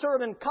and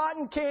serving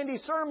cotton candy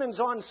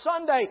sermons on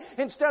Sunday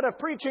instead of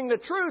preaching the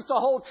truth, the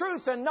whole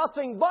truth, and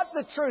nothing but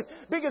the truth,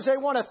 because they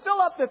want to fill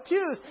up the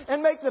pews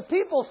and make the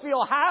people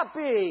feel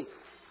happy.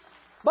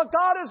 But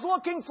God is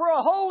looking for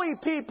a holy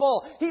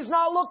people. He's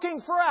not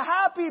looking for a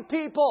happy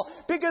people,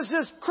 because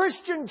this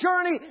Christian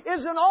journey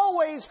isn't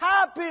always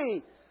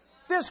happy.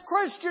 This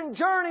Christian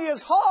journey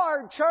is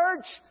hard,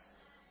 church.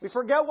 We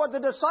forget what the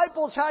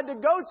disciples had to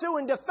go through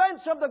in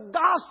defense of the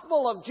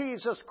gospel of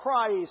Jesus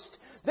Christ.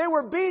 They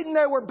were beaten,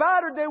 they were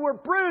battered, they were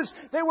bruised,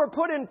 they were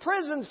put in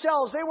prison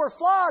cells, they were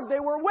flogged, they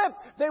were whipped,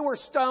 they were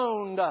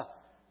stoned.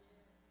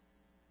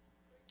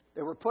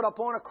 They were put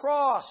up on a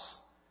cross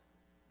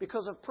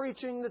because of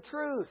preaching the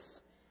truth.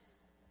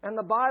 And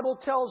the Bible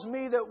tells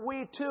me that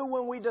we too,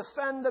 when we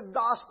defend the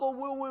gospel,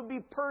 we will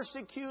be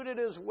persecuted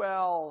as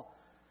well.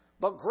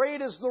 But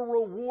great is the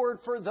reward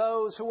for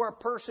those who are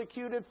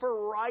persecuted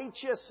for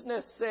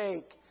righteousness'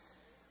 sake.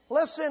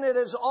 Listen, it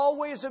is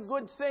always a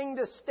good thing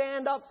to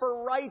stand up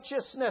for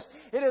righteousness.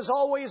 It is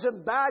always a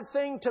bad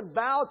thing to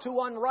bow to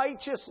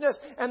unrighteousness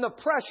and the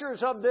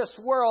pressures of this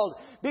world.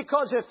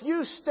 Because if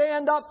you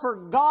stand up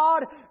for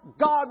God,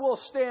 God will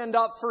stand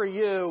up for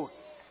you.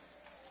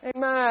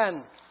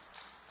 Amen.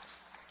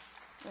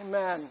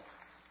 Amen.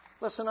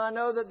 Listen, I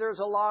know that there's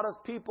a lot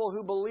of people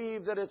who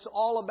believe that it's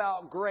all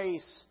about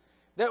grace.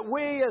 That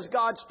we as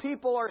God's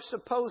people are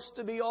supposed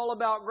to be all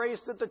about grace.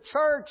 That the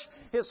church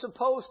is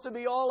supposed to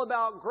be all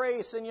about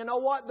grace. And you know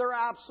what? They're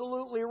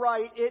absolutely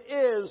right. It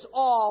is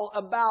all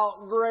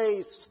about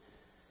grace.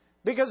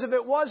 Because if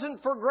it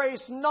wasn't for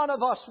grace, none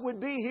of us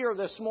would be here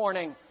this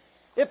morning.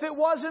 If it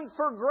wasn't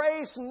for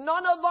grace,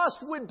 none of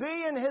us would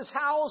be in His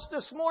house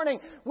this morning.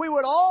 We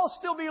would all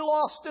still be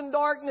lost in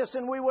darkness,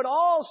 and we would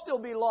all still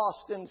be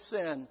lost in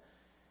sin.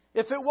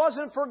 If it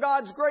wasn't for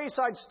God's grace,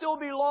 I'd still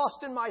be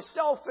lost in my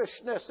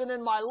selfishness and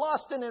in my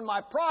lust and in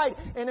my pride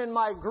and in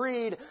my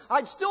greed.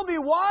 I'd still be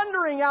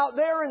wandering out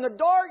there in the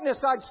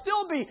darkness. I'd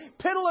still be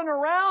piddling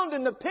around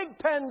in the pig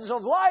pens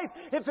of life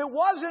if it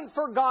wasn't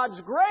for God's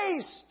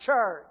grace,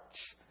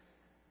 church.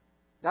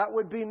 That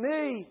would be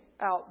me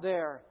out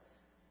there.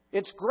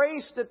 It's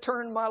grace that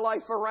turned my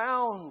life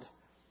around.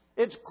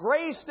 It's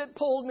grace that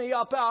pulled me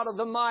up out of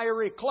the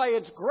miry clay.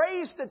 It's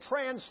grace that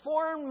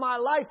transformed my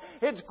life.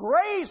 It's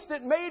grace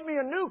that made me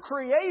a new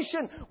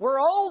creation where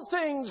old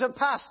things have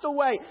passed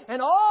away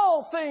and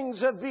all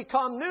things have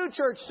become new,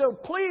 church. So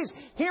please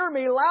hear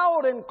me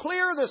loud and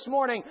clear this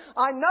morning.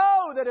 I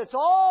know that it's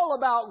all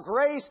about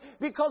grace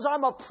because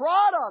I'm a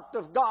product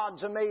of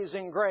God's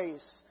amazing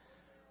grace.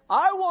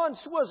 I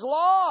once was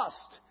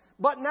lost,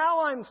 but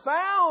now I'm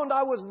found.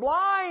 I was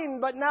blind,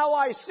 but now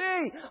I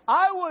see.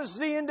 I was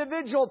the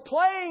individual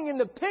playing in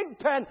the pig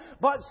pen,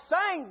 but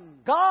thank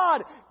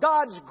God,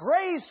 God's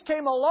grace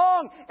came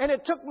along and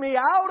it took me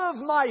out of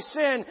my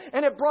sin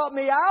and it brought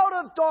me out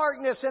of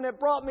darkness and it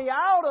brought me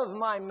out of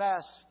my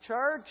mess,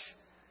 church.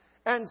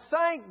 And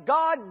thank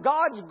God,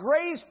 God's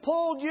grace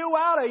pulled you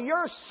out of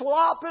your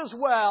slop as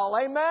well.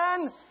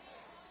 Amen?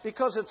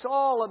 Because it's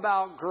all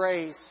about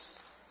grace.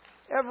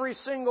 Every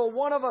single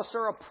one of us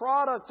are a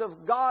product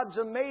of God's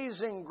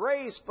amazing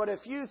grace. But if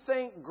you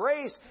think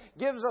grace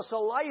gives us a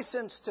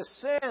license to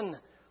sin,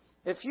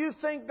 if you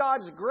think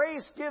God's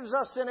grace gives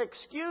us an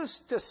excuse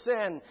to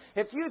sin,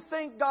 if you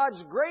think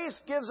God's grace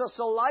gives us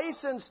a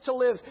license to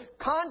live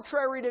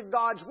contrary to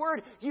God's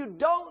Word, you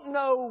don't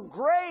know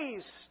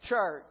grace,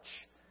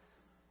 church.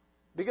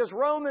 Because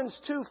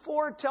Romans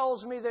 2:4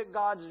 tells me that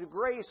God's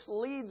grace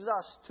leads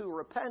us to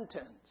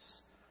repentance.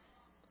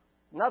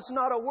 And that's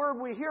not a word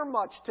we hear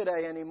much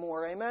today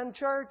anymore. Amen,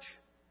 church?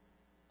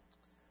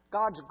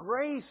 God's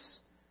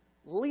grace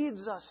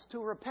leads us to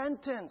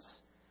repentance.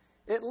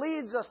 It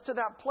leads us to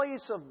that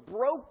place of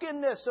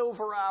brokenness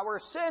over our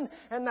sin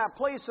and that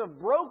place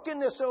of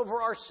brokenness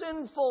over our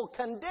sinful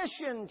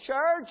condition,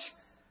 church.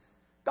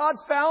 God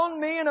found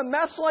me in a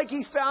mess like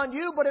He found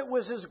you, but it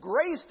was His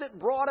grace that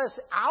brought us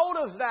out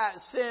of that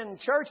sin,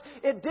 church.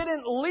 It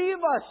didn't leave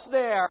us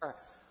there.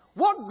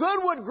 What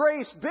good would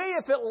grace be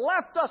if it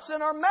left us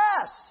in our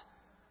mess?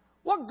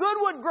 What good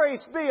would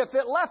grace be if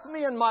it left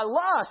me in my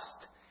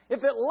lust?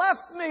 If it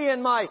left me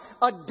in my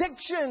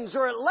addictions,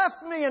 or it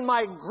left me in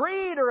my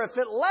greed, or if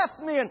it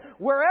left me in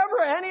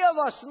wherever any of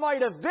us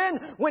might have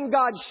been when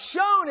God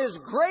shone His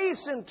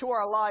grace into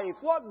our life?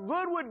 What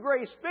good would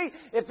grace be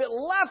if it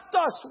left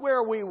us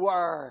where we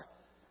were?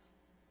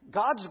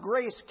 God's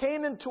grace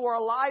came into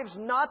our lives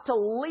not to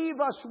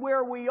leave us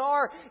where we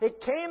are. It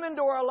came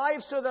into our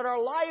lives so that our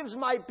lives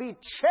might be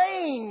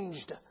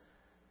changed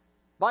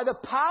by the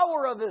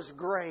power of His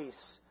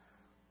grace.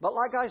 But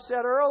like I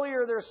said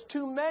earlier, there's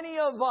too many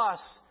of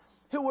us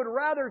who would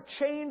rather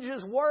change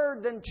His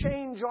Word than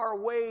change our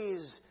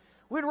ways.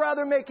 We'd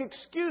rather make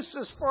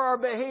excuses for our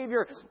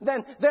behavior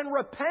than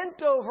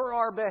repent over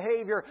our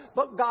behavior.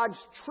 But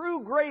God's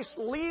true grace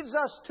leads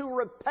us to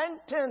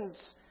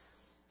repentance.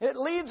 It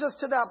leads us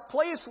to that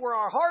place where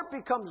our heart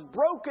becomes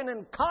broken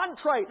and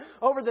contrite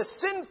over the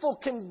sinful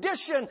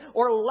condition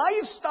or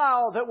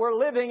lifestyle that we're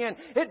living in.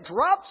 It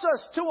drops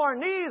us to our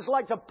knees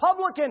like the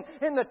publican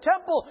in the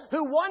temple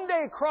who one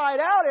day cried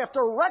out after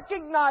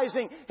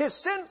recognizing his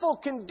sinful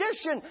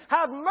condition,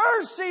 "Have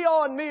mercy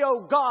on me,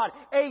 O God,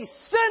 a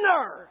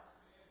sinner."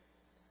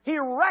 He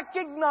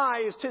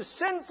recognized his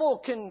sinful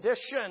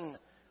condition,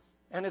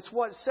 and it's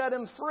what set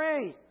him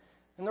free.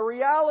 And the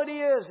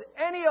reality is,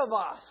 any of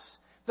us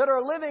that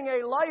are living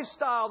a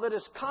lifestyle that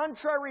is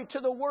contrary to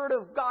the Word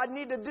of God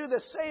need to do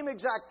the same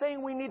exact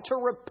thing. We need to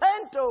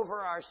repent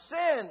over our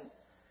sin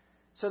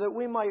so that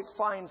we might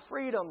find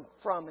freedom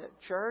from it,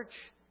 church.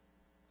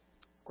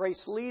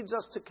 Grace leads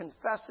us to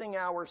confessing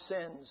our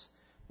sins,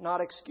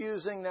 not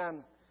excusing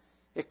them.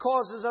 It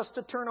causes us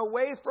to turn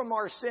away from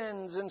our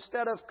sins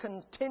instead of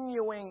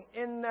continuing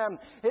in them.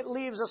 It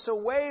leaves us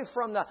away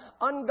from the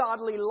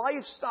ungodly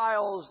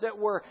lifestyles that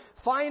we're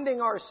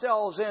finding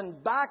ourselves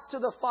in, back to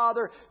the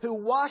Father who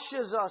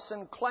washes us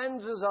and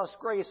cleanses us.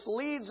 Grace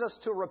leads us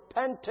to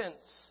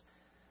repentance.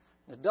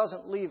 It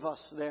doesn't leave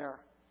us there.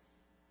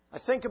 I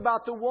think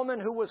about the woman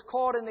who was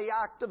caught in the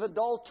act of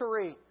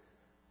adultery.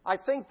 I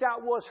think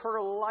that was her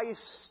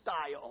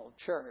lifestyle,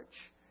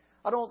 church.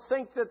 I don't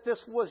think that this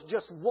was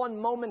just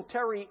one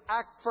momentary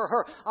act for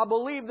her. I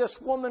believe this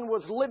woman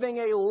was living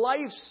a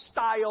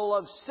lifestyle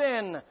of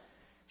sin.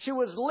 She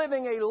was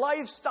living a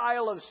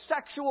lifestyle of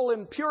sexual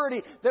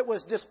impurity that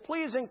was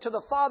displeasing to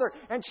the Father.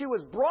 And she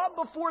was brought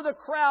before the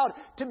crowd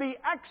to be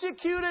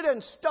executed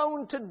and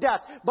stoned to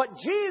death. But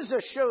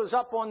Jesus shows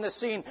up on the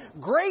scene.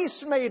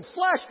 Grace made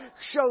flesh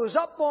shows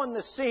up on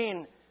the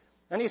scene.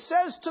 And He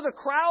says to the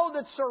crowd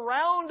that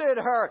surrounded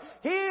her,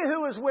 "He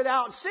who is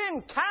without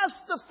sin,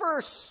 cast the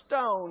first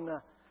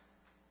stone."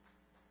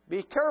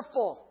 Be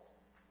careful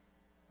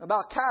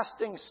about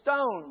casting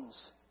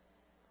stones.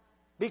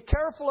 Be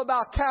careful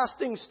about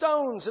casting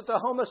stones at the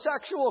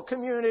homosexual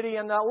community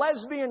and the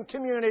lesbian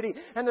community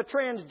and the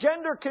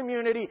transgender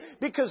community,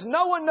 because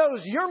no one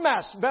knows your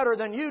mess better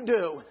than you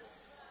do.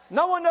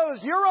 No one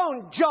knows your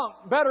own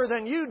junk better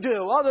than you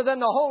do, other than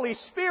the Holy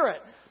Spirit.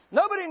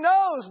 Nobody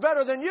knows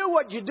better than you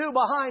what you do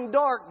behind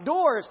dark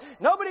doors.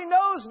 Nobody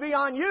knows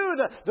beyond you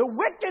the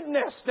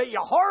wickedness that you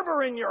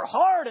harbor in your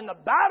heart and the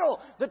battle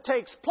that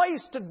takes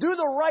place to do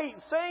the right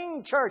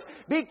thing, church.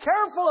 Be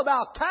careful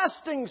about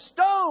casting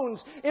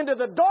stones into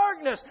the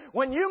darkness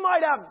when you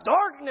might have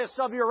darkness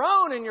of your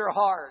own in your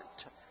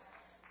heart.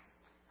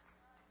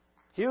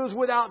 He who is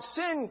without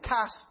sin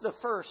cast the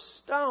first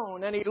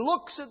stone. And he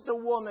looks at the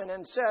woman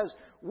and says,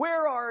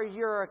 where are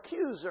your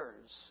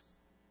accusers?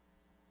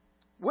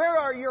 Where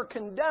are your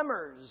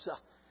condemners?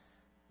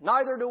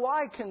 Neither do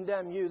I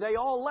condemn you. They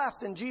all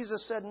left, and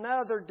Jesus said,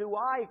 neither do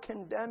I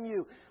condemn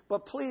you.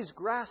 But please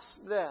grasp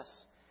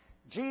this.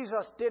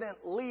 Jesus didn't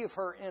leave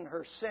her in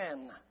her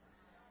sin.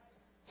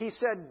 He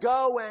said,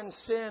 go and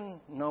sin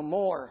no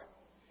more.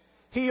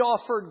 He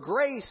offered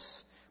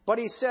grace, but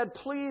He said,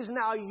 please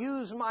now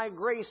use my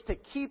grace to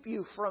keep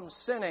you from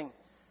sinning.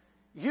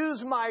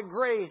 Use my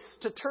grace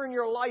to turn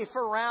your life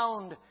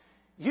around.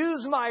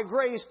 Use my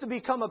grace to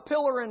become a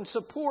pillar and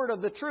support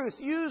of the truth.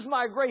 Use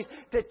my grace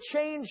to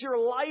change your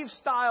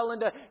lifestyle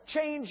and to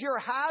change your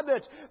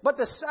habits. But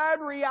the sad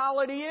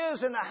reality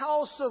is, in the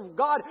house of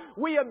God,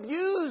 we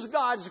abuse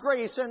God's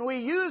grace and we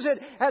use it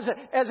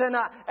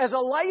as a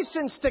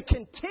license to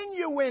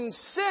continue in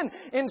sin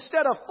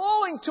instead of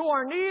falling to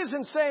our knees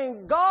and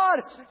saying, God,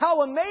 how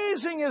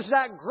amazing is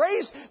that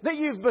grace that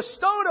you've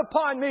bestowed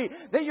upon me,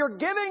 that you're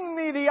giving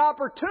me the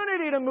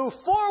opportunity to move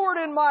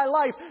forward in my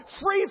life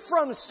free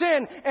from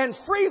sin and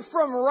free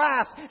from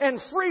wrath and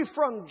free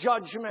from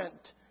judgment.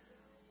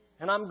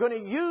 And I'm going to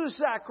use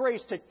that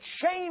grace to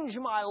change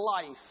my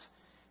life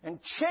and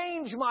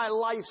change my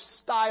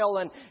lifestyle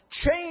and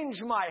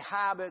change my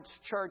habits,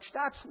 church.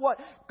 That's what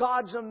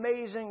God's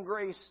amazing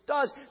grace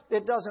does.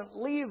 It doesn't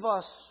leave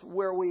us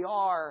where we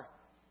are.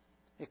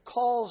 It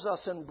calls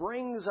us and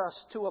brings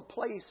us to a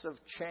place of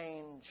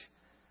change.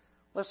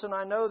 Listen,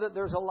 I know that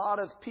there's a lot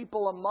of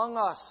people among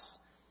us,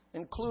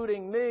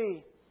 including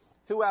me,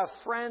 who have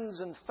friends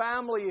and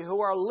family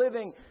who are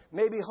living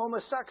maybe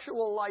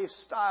homosexual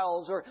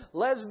lifestyles or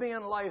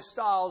lesbian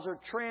lifestyles or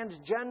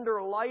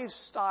transgender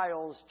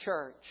lifestyles,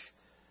 church.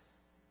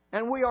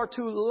 And we are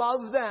to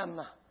love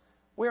them.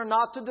 We are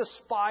not to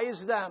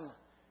despise them.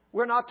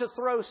 We're not to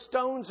throw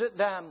stones at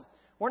them.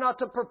 We're not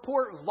to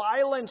purport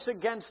violence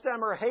against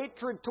them or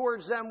hatred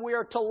towards them. We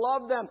are to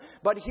love them.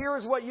 But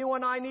here's what you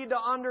and I need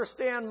to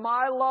understand.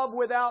 My love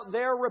without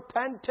their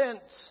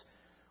repentance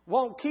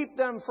won't keep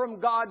them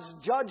from God's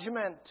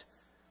judgment.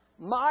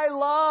 My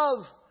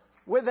love,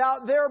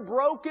 without their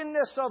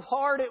brokenness of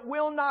heart, it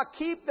will not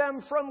keep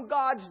them from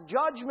God's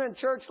judgment.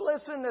 Church,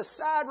 listen, the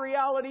sad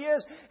reality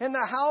is, in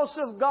the house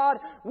of God,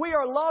 we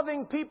are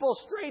loving people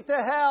straight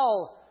to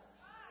hell.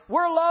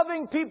 We're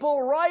loving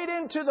people right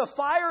into the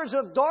fires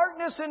of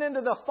darkness and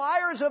into the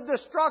fires of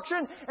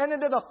destruction and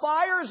into the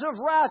fires of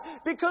wrath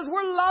because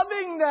we're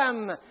loving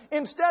them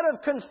instead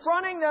of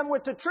confronting them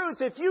with the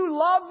truth. If you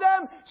love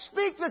them,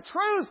 speak the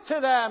truth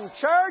to them,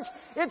 church.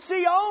 It's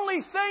the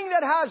only thing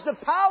that has the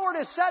power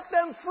to set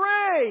them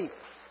free.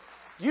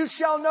 You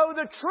shall know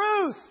the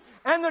truth,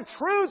 and the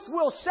truth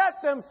will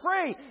set them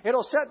free.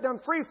 It'll set them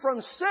free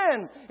from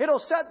sin. It'll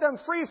set them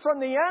free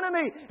from the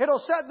enemy. It'll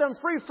set them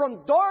free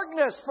from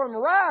darkness,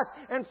 from wrath,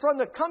 and from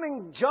the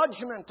coming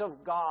judgment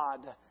of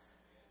God.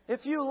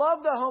 If you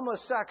love the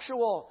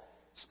homosexual,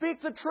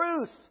 speak the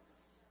truth.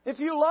 If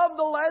you love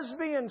the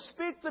lesbian,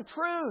 speak the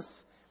truth.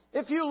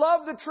 If you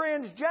love the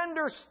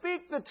transgender,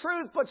 speak the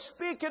truth, but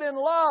speak it in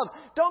love.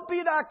 Don't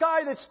be that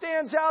guy that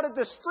stands out at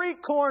the street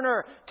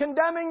corner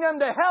condemning them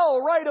to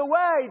hell right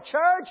away,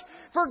 church.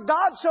 For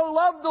God so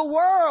loved the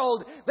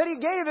world that He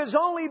gave His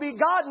only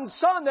begotten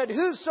Son, that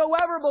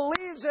whosoever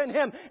believes in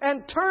Him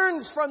and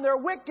turns from their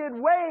wicked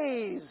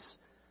ways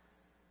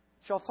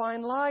shall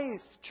find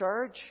life,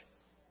 church.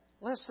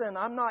 Listen,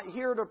 I'm not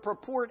here to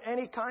purport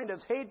any kind of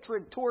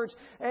hatred towards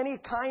any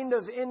kind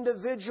of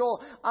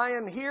individual. I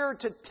am here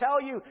to tell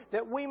you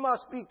that we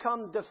must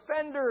become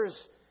defenders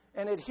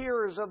and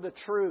adherers of the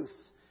truth.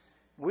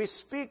 We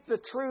speak the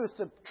truth.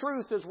 The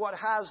truth is what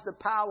has the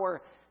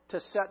power to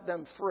set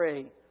them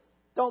free.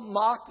 Don't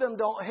mock them.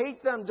 Don't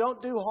hate them.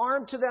 Don't do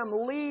harm to them.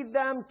 Lead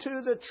them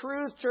to the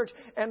truth, church,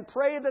 and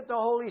pray that the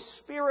Holy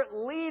Spirit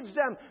leads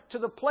them to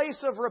the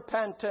place of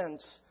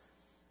repentance.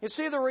 You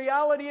see, the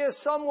reality is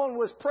someone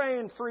was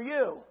praying for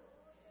you.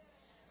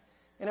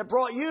 And it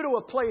brought you to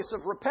a place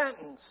of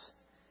repentance.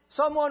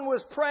 Someone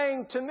was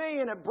praying to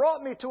me and it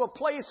brought me to a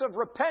place of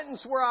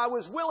repentance where I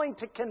was willing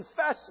to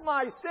confess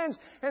my sins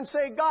and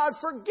say, God,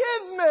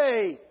 forgive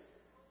me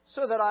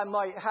so that I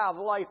might have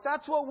life.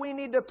 That's what we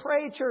need to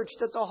pray, church,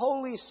 that the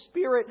Holy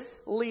Spirit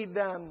lead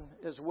them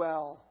as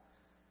well.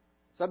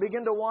 As I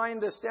begin to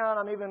wind this down,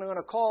 I'm even going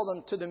to call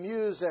them to the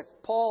music.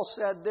 Paul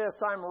said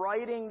this, I'm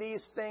writing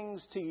these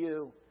things to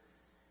you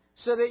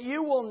so that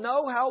you will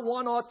know how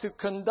one ought to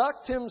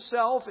conduct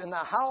himself in the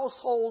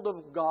household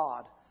of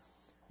God,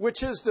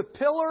 which is the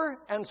pillar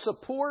and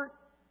support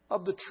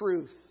of the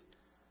truth.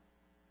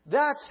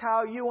 That's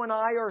how you and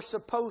I are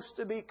supposed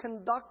to be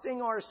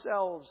conducting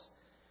ourselves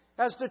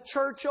as the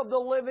church of the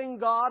living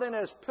God and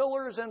as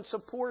pillars and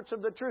supports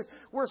of the truth.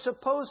 We're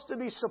supposed to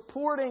be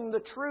supporting the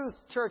truth,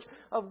 church,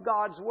 of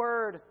God's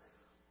Word.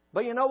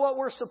 But you know what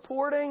we're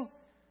supporting?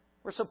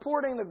 We're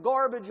supporting the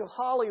garbage of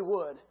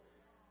Hollywood.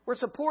 We're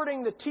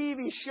supporting the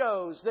TV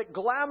shows that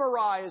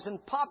glamorize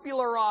and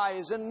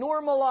popularize and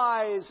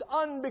normalize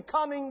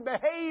unbecoming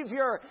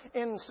behavior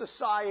in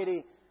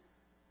society.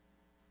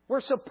 We're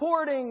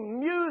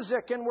supporting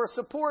music, and we're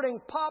supporting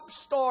pop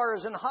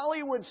stars and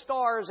Hollywood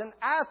stars and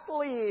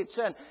athletes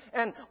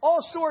and all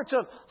sorts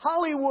of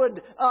Hollywood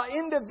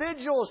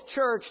individuals,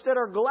 church, that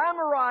are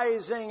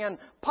glamorizing and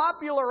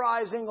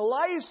popularizing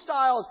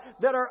lifestyles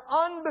that are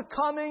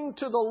unbecoming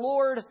to the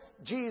Lord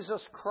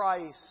Jesus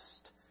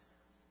Christ.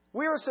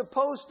 We are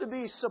supposed to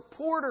be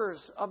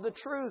supporters of the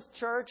truth,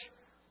 church,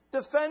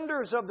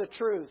 defenders of the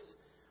truth.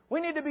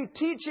 We need to be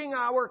teaching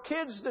our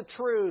kids the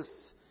truth.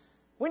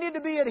 We need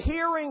to be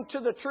adhering to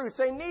the truth.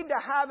 They need to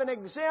have an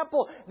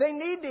example. They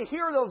need to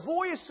hear the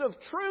voice of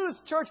truth,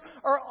 church,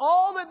 or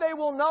all that they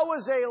will know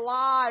is a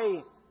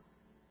lie.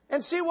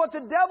 And see what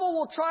the devil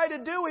will try to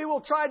do. He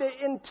will try to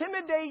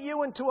intimidate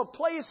you into a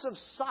place of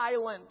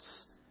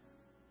silence.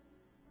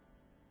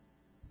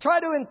 Try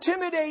to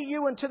intimidate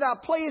you into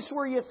that place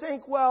where you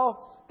think,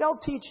 well, they'll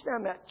teach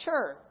them at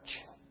church.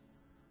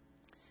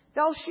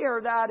 They'll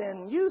share that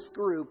in youth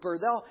group, or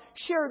they'll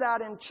share that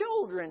in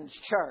children's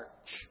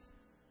church.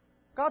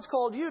 God's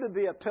called you to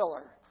be a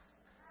pillar.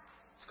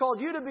 He's called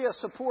you to be a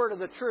support of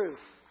the truth.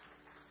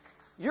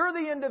 You're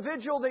the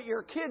individual that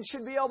your kids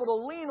should be able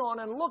to lean on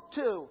and look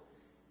to.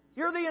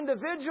 You're the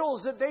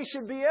individuals that they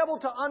should be able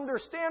to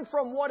understand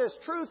from what is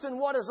truth and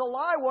what is a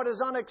lie, what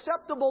is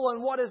unacceptable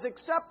and what is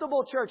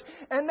acceptable, church.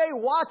 And they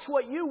watch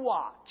what you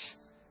watch.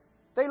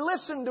 They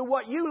listen to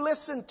what you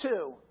listen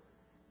to.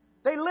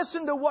 They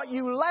listen to what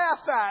you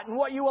laugh at and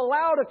what you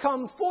allow to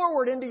come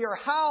forward into your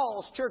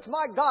house. Church,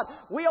 my God,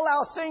 we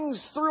allow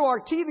things through our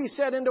TV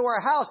set into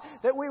our house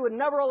that we would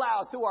never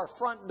allow through our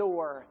front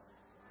door.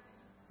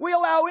 We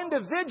allow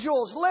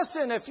individuals,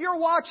 listen, if you're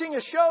watching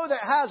a show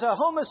that has a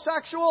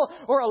homosexual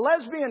or a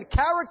lesbian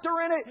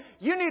character in it,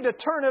 you need to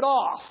turn it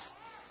off.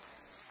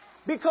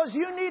 Because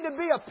you need to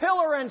be a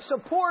pillar and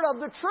support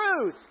of the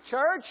truth,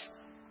 church.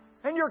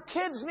 And your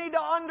kids need to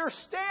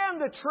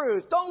understand the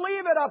truth. Don't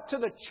leave it up to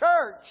the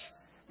church,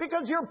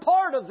 because you're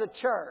part of the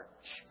church.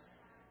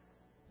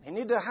 They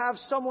need to have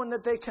someone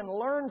that they can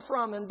learn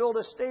from and build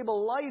a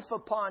stable life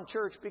upon,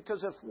 church,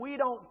 because if we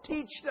don't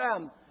teach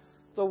them,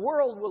 the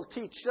world will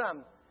teach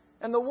them.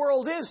 And the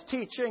world is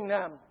teaching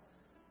them.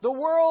 The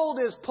world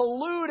is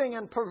polluting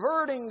and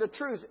perverting the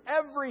truth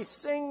every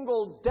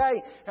single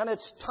day. And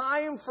it's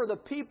time for the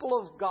people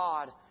of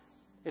God.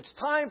 It's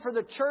time for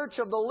the church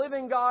of the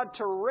living God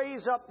to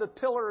raise up the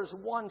pillars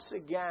once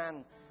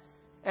again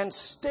and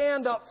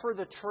stand up for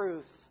the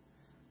truth.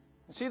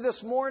 See,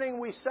 this morning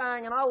we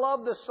sang, and I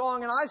love this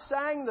song, and I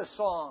sang the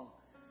song,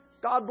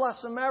 God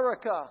Bless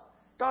America,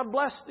 God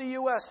Bless the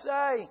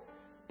USA.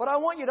 But I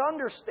want you to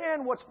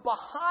understand what's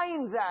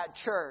behind that,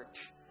 church.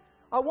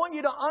 I want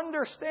you to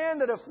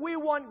understand that if we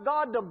want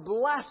God to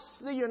bless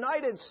the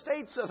United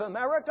States of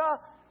America,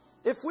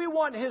 if we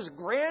want His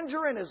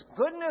grandeur and His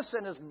goodness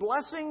and His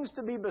blessings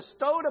to be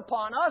bestowed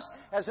upon us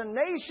as a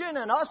nation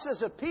and us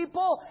as a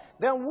people,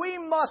 then we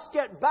must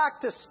get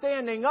back to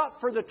standing up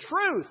for the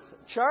truth,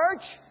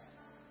 church.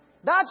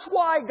 That's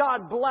why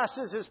God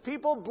blesses His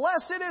people.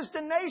 Blessed is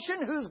the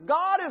nation whose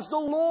God is the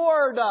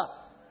Lord.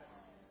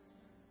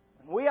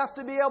 We have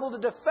to be able to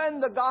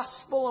defend the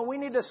gospel, and we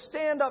need to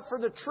stand up for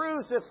the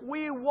truth if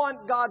we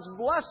want God's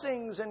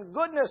blessings and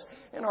goodness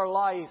in our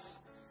life.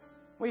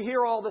 We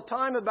hear all the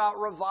time about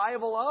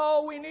revival.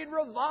 Oh, we need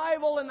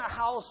revival in the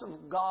house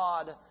of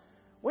God.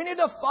 We need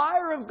the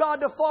fire of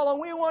God to fall,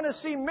 and we want to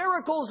see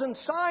miracles and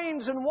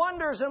signs and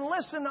wonders. And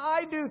listen,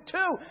 I do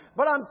too.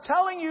 But I'm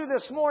telling you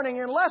this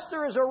morning, unless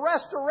there is a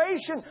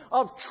restoration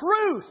of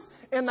truth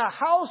in the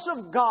house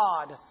of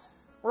God,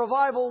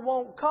 revival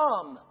won't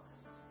come.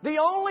 The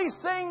only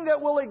thing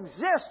that will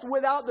exist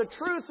without the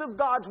truth of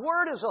God's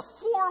Word is a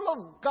form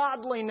of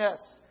godliness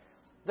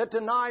that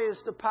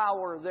denies the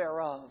power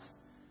thereof.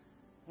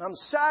 I'm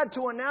sad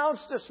to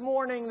announce this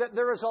morning that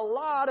there is a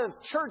lot of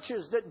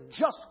churches that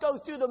just go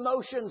through the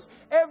motions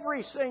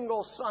every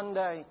single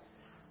Sunday.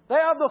 They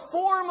have the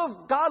form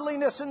of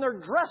godliness and they're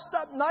dressed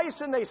up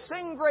nice and they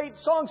sing great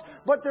songs,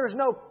 but there's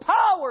no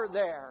power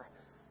there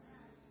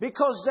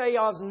because they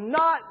have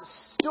not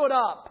stood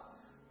up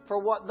for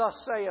what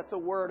thus saith the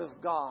Word of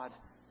God.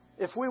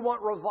 If we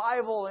want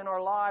revival in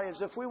our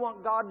lives, if we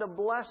want God to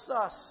bless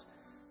us,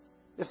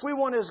 if we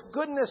want His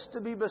goodness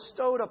to be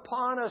bestowed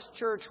upon us,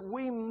 church,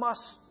 we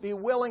must be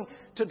willing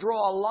to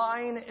draw a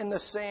line in the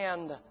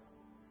sand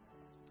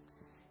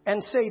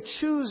and say,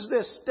 choose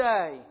this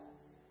day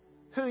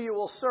who you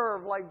will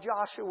serve, like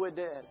Joshua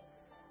did.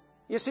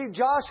 You see,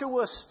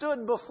 Joshua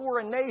stood before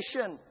a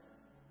nation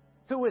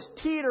who was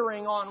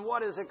teetering on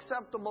what is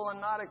acceptable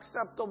and not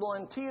acceptable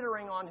and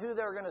teetering on who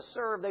they're going to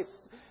serve. They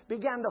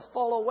began to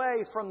fall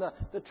away from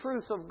the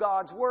truth of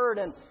God's Word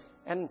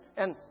and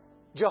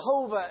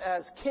Jehovah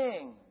as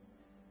king.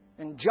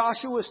 And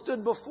Joshua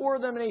stood before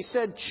them and he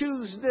said,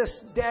 choose this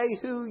day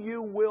who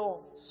you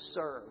will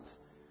serve.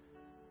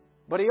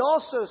 But he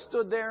also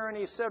stood there and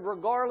he said,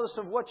 regardless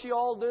of what you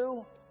all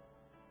do,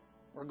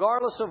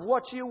 regardless of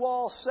what you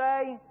all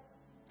say,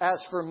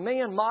 as for me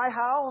and my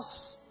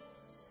house,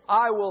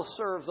 I will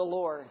serve the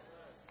Lord.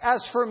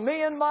 As for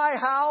me and my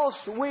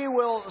house, we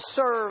will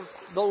serve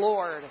the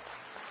Lord.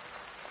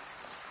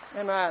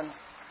 Amen.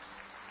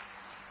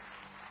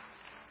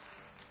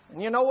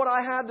 And you know what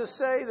I had to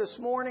say this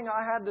morning?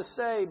 I had to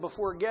say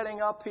before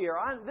getting up here,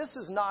 this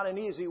is not an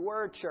easy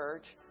word,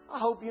 church. I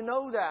hope you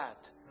know that.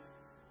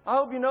 I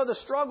hope you know the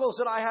struggles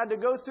that I had to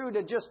go through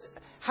to just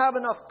have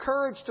enough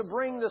courage to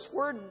bring this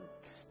word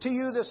to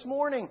you this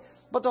morning.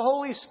 But the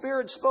Holy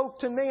Spirit spoke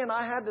to me and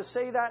I had to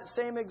say that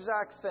same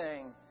exact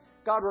thing.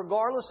 God,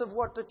 regardless of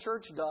what the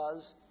church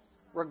does,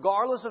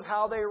 regardless of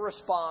how they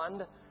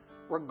respond,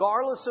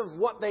 regardless of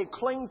what they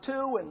cling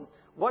to and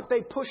what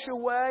they push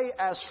away,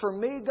 as for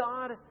me,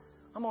 God,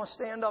 I'm going to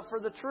stand up for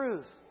the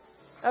truth.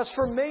 As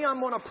for me, I'm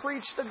going to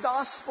preach the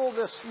gospel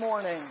this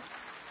morning.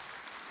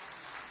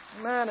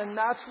 Amen. And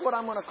that's what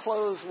I'm going to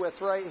close with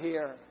right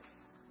here.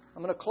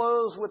 I'm going to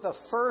close with the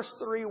first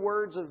 3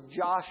 words of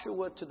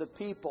Joshua to the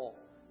people.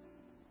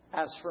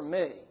 As for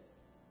me.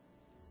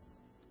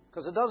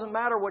 Because it doesn't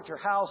matter what your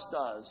house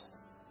does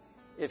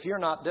if you're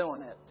not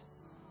doing it.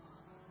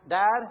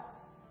 Dad,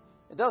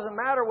 it doesn't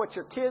matter what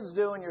your kids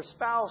do and your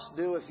spouse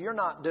do if you're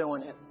not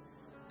doing it.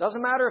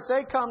 Doesn't matter if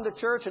they come to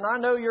church, and I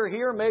know you're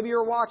here, maybe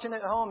you're watching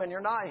at home and you're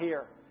not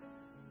here.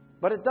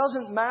 But it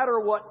doesn't matter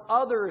what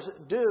others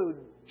do.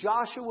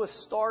 Joshua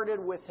started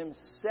with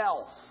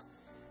himself.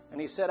 And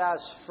he said,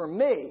 as for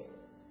me,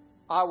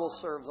 I will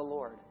serve the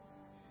Lord.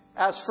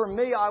 As for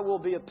me, I will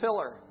be a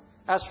pillar.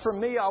 As for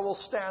me, I will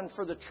stand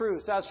for the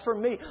truth. As for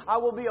me, I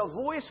will be a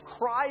voice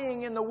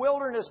crying in the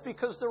wilderness,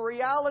 because the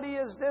reality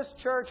is this,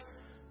 church,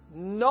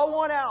 no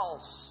one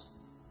else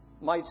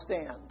might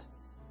stand.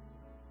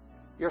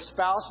 Your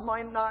spouse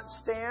might not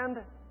stand.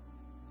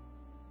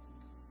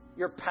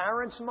 Your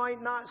parents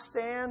might not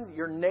stand.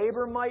 Your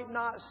neighbor might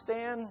not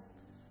stand.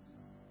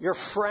 Your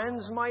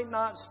friends might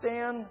not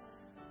stand.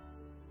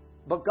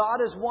 But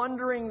God is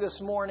wondering this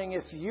morning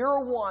if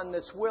you're one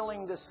that's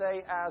willing to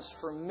say, as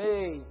for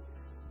me,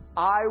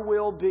 I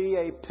will be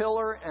a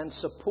pillar and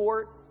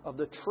support of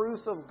the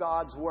truth of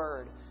God's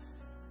Word.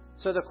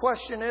 So the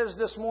question is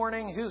this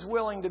morning, who's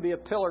willing to be a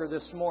pillar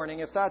this morning?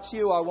 If that's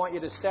you, I want you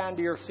to stand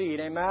to your feet.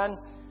 Amen?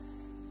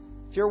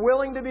 If you're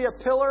willing to be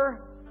a pillar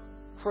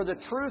for the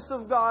truth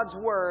of God's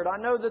Word, I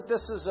know that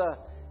this is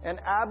an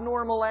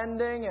abnormal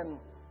ending. And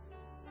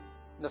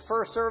in the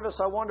first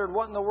service, I wondered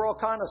what in the world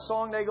kind of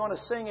song they're going to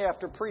sing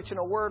after preaching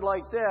a word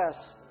like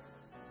this.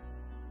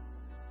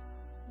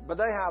 But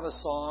they have a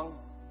song.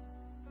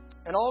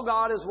 And all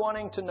God is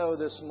wanting to know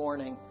this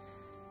morning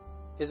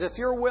is if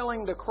you're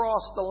willing to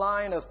cross the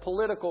line of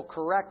political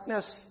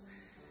correctness,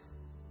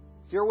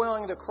 if you're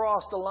willing to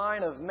cross the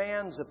line of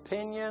man's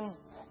opinion,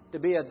 to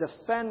be a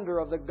defender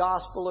of the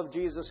gospel of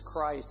Jesus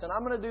Christ. And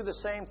I'm going to do the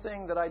same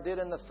thing that I did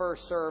in the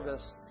first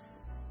service.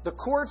 The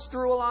courts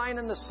drew a line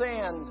in the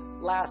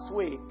sand last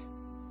week.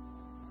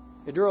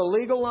 They drew a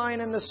legal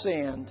line in the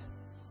sand,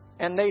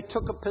 and they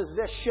took a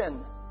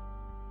position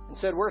and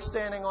said, we're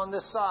standing on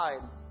this side.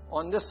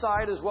 On this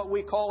side is what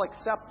we call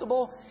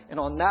acceptable, and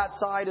on that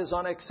side is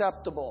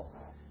unacceptable.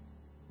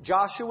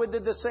 Joshua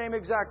did the same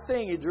exact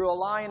thing. He drew a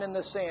line in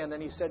the sand,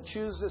 and he said,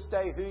 choose this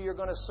day who you're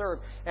going to serve.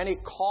 And he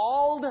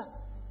called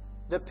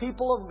the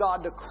people of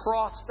God to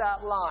cross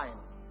that line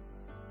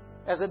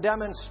as a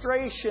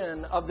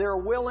demonstration of their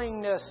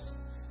willingness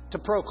to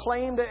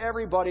proclaim to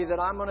everybody that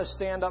I'm going to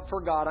stand up for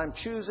God. I'm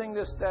choosing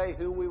this day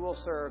who we will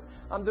serve.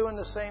 I'm doing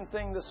the same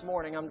thing this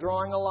morning. I'm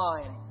drawing a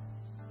line.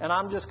 And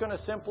I'm just going to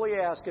simply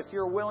ask if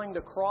you're willing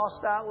to cross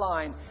that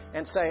line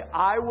and say,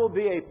 I will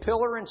be a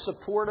pillar in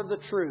support of the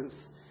truth.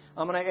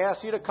 I'm going to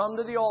ask you to come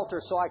to the altar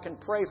so I can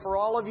pray for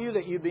all of you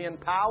that you be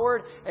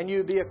empowered and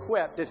you be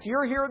equipped. If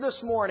you're here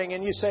this morning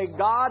and you say,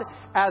 God,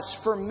 as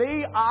for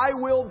me, I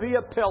will be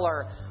a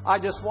pillar, I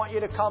just want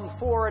you to come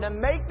forward and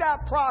make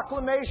that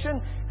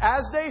proclamation.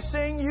 As they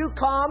sing, you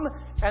come,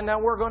 and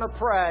then we're going to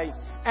pray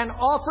and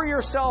offer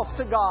yourself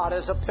to God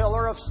as a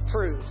pillar of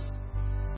truth.